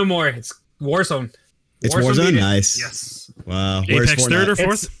 No more. It's Warzone. It's Warzone? Nice. Yes. Wow. Apex third or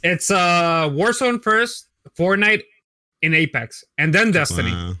fourth? It's Warzone first, Fortnite, in Apex, and then Destiny.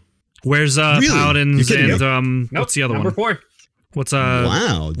 Wow. Where's Paladins and what's the other number one? 4. What's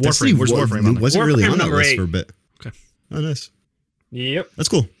Wow. Warframe? Where's Warframe? Wasn't really on that list 8. for a bit. Okay. Oh, nice. Yep. That's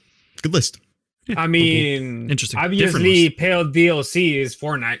cool. Good list. I mean, Interesting. Obviously, pale DLC is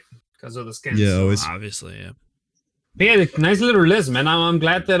Fortnite because of the skins. Yeah, so. always. Obviously, yeah. But yeah, nice little list, man. I'm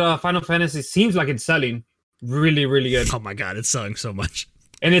glad that Final Fantasy seems like it's selling really, really good. Oh my god, it's selling so much.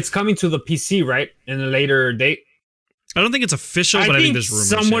 And it's coming to the PC, right? In a later date. I don't think it's official, but I think there's rumors.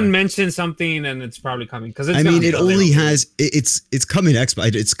 Someone mentioned something, and it's probably coming because I mean, it only has it's coming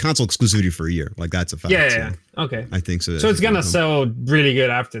Xbox. It's console exclusivity for a year. Like that's a fact. Yeah. So Okay. I think so. So it's gonna sell really good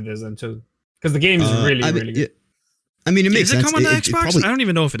after this, then too, because the game is really good. I mean, it makes sense. Is it coming to Xbox? I don't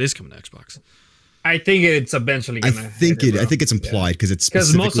even know if it is coming to Xbox. I think it's eventually gonna. I think it's implied because it's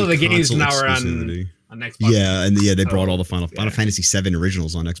because most of the games now are on Xbox. Yeah, and they brought all the Final Fantasy VII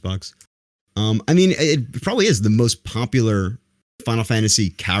originals on Xbox. I mean, it probably is the most popular Final Fantasy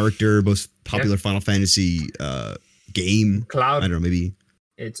character, most popular Final Fantasy game. Cloud. I don't know, maybe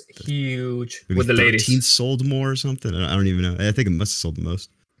it's huge maybe with the ladies. 13 sold more or something. I don't even know. I think it must have sold the most.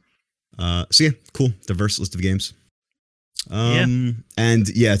 So yeah, cool, diverse list of games. And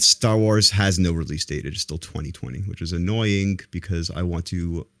yeah, Star Wars has no release date. It is still 2020, which is annoying because I want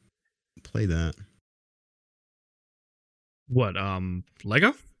to play that. What?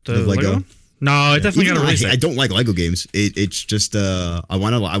 Lego? The Lego one? No, it definitely got a release date. I don't like Lego games. It's just I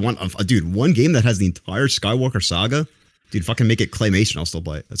want dude, one game that has the entire Skywalker saga. Dude, fucking make it claymation. I'll still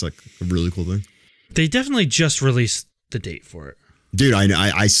play it. That's like a really cool thing. They definitely just released the date for it. Dude,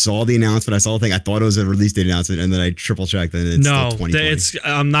 I saw the announcement. I saw the thing. I thought it was a release date announcement, and then I triple checked, and it's still 2020.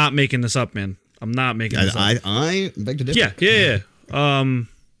 I'm not making this up, man. I'm not making this up. I beg to differ. Yeah. Send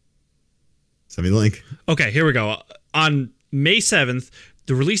me the link. Okay, here we go. On May 7th,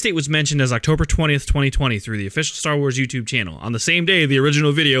 the release date was mentioned as October 20th, 2020 through the official Star Wars YouTube channel. On the same day, the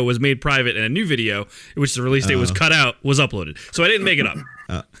original video was made private, and a new video, in which the release date was cut out, was uploaded. So I didn't make it up.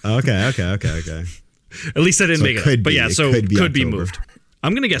 Okay. At least I didn't make it up. But yeah, so could be moved.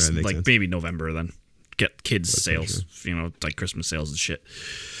 I'm going to guess like sense. maybe November then. Get kids sales, like Christmas sales and shit.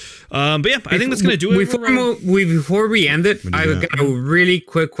 But yeah, I think that's going to do it. Before we end it, I've got a really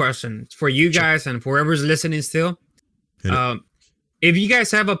quick question for you guys and for whoever's listening still. If you guys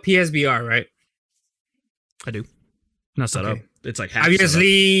have a PSVR, right? I do. Not set up. It's like half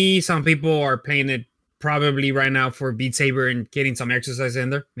obviously some people are playing it probably right now for Beat Saber and getting some exercise in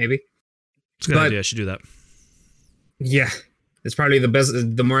there, maybe. It's a good idea. I should do that. Yeah. It's probably the best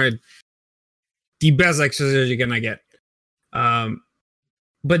exercise you're gonna get.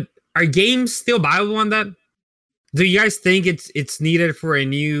 But are games still viable on that? Do you guys think it's needed for a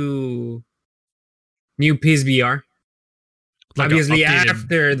new PSVR? Like obviously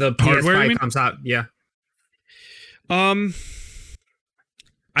after the PS5 comes out, yeah. I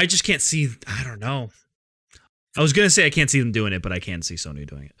just can't see. I don't know. I was gonna say I can't see them doing it, but I can see Sony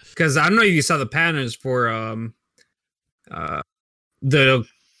doing it. Because I don't know if you saw the patterns for the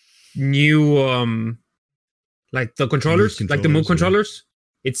new like the controllers, like the Move controllers.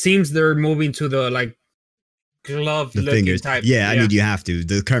 It seems they're moving to the like glove looking type. Yeah, I mean you have to.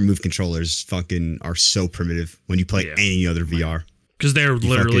 The current Move controllers fucking are so primitive when you play any other VR. Because they're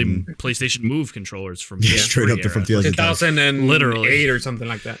literally PlayStation Move controllers from straight up from 2008 or something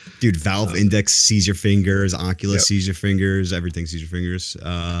like that. Dude, Valve Index sees your fingers, Oculus sees your fingers, everything sees your fingers.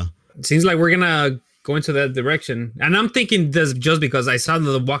 It seems like we're gonna go into that direction, and I'm thinking this just because I saw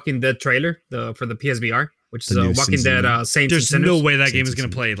the Walking Dead trailer for the PSVR, which is Walking Dead Saints. There's no way that game is gonna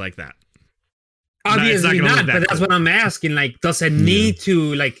play like that. Obviously not, but that's what I'm asking. Like, does it need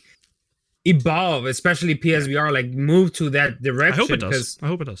to like evolve, especially PSVR, like move to that direction? I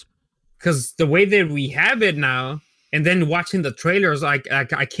hope it does. Because the way that we have it now, and then watching the trailers, like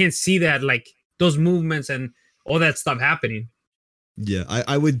I can't see that, like those movements and all that stuff happening. Yeah,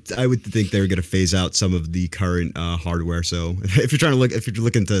 I would think they're gonna phase out some of the current hardware. So if you're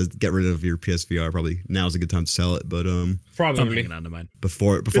looking to get rid of your PSVR, probably now's a good time to sell it. But probably not to mine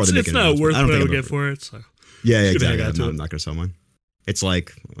before they make it's not worth what I would get for it. So yeah, exactly. I'm not gonna sell mine. It's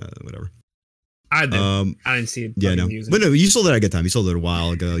like whatever. I didn't see it. Yeah, no. But no, you sold it at a good time. You sold it a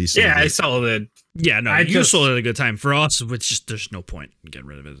while ago. I sold it. Yeah, no, you sold it at a good time. For us, it's just there's no point in getting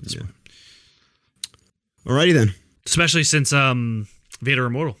rid of it at this point. Alrighty then. Especially since Vader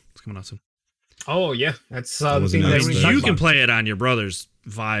Immortal is coming out soon. Oh yeah, that's the thing that you can play it on your brother's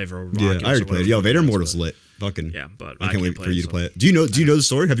Vive or Rocket. Yeah, I already played it. Yo, Vader Immortal's lit. Fucking yeah, but I can't wait for you to play it. Do you know the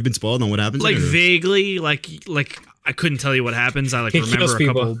story? Have you been spoiled on what happens? Like vaguely, like I couldn't tell you what happens. I remember a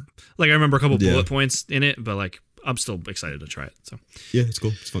couple. Like I remember a couple bullet points in it, but like I'm still excited to try it. So yeah, it's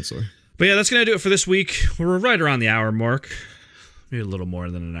cool. It's a fun story. But yeah, that's gonna do it for this week. We're right around the hour mark. maybe a little more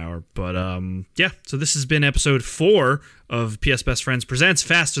than an hour. But yeah, so this has been episode 4 of PS Best Friends Presents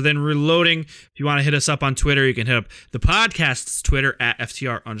Faster Than Reloading. If you want to hit us up on Twitter, you can hit up the podcast's Twitter at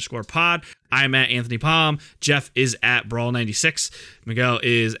FTR_pod. I'm at Anthony Palm. Jeff is at Brawl96. Miguel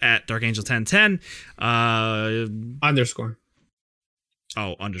is at DarkAngel1010. Underscore.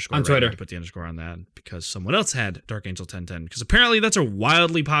 Oh, underscore. On Twitter. I had to put the underscore on that because someone else had DarkAngel1010 because apparently that's a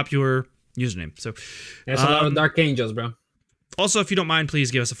wildly popular username. So There's a lot of Dark Angels, bro. Also, if you don't mind, please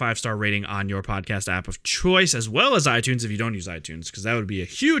give us a 5-star rating on your podcast app of choice, as well as iTunes if you don't use iTunes, because that would be a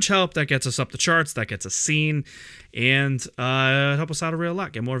huge help. That gets us up the charts, that gets us seen, and help us out a real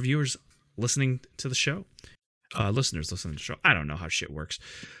lot. Get more viewers listening to the show. Listeners listening to the show. I don't know how shit works.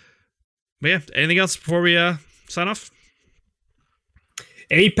 But yeah, anything else before we sign off?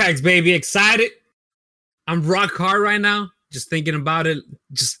 Apex, baby, excited. I'm rock hard right now. Just thinking about it.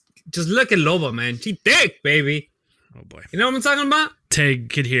 Just look at Loba, man. She thick, baby. Oh boy. You know what I'm talking about? Tag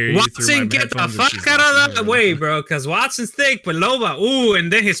could hear you. Watson, get the fuck out of that way, bro. Because Watson's thick, but Loba, ooh,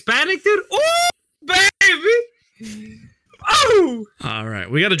 and then Hispanic, dude. Ooh, baby. Oh. All right.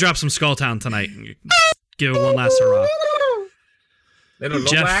 We got to drop some Skulltown tonight. Give it one last hurrah. Little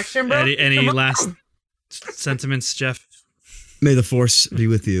Jeff, Loba action, bro. any last sentiments, Jeff? May the force be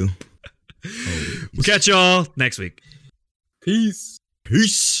with you. We'll catch y'all next week. Peace.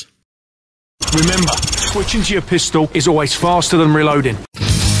 Peace. Remember, switching to your pistol is always faster than reloading.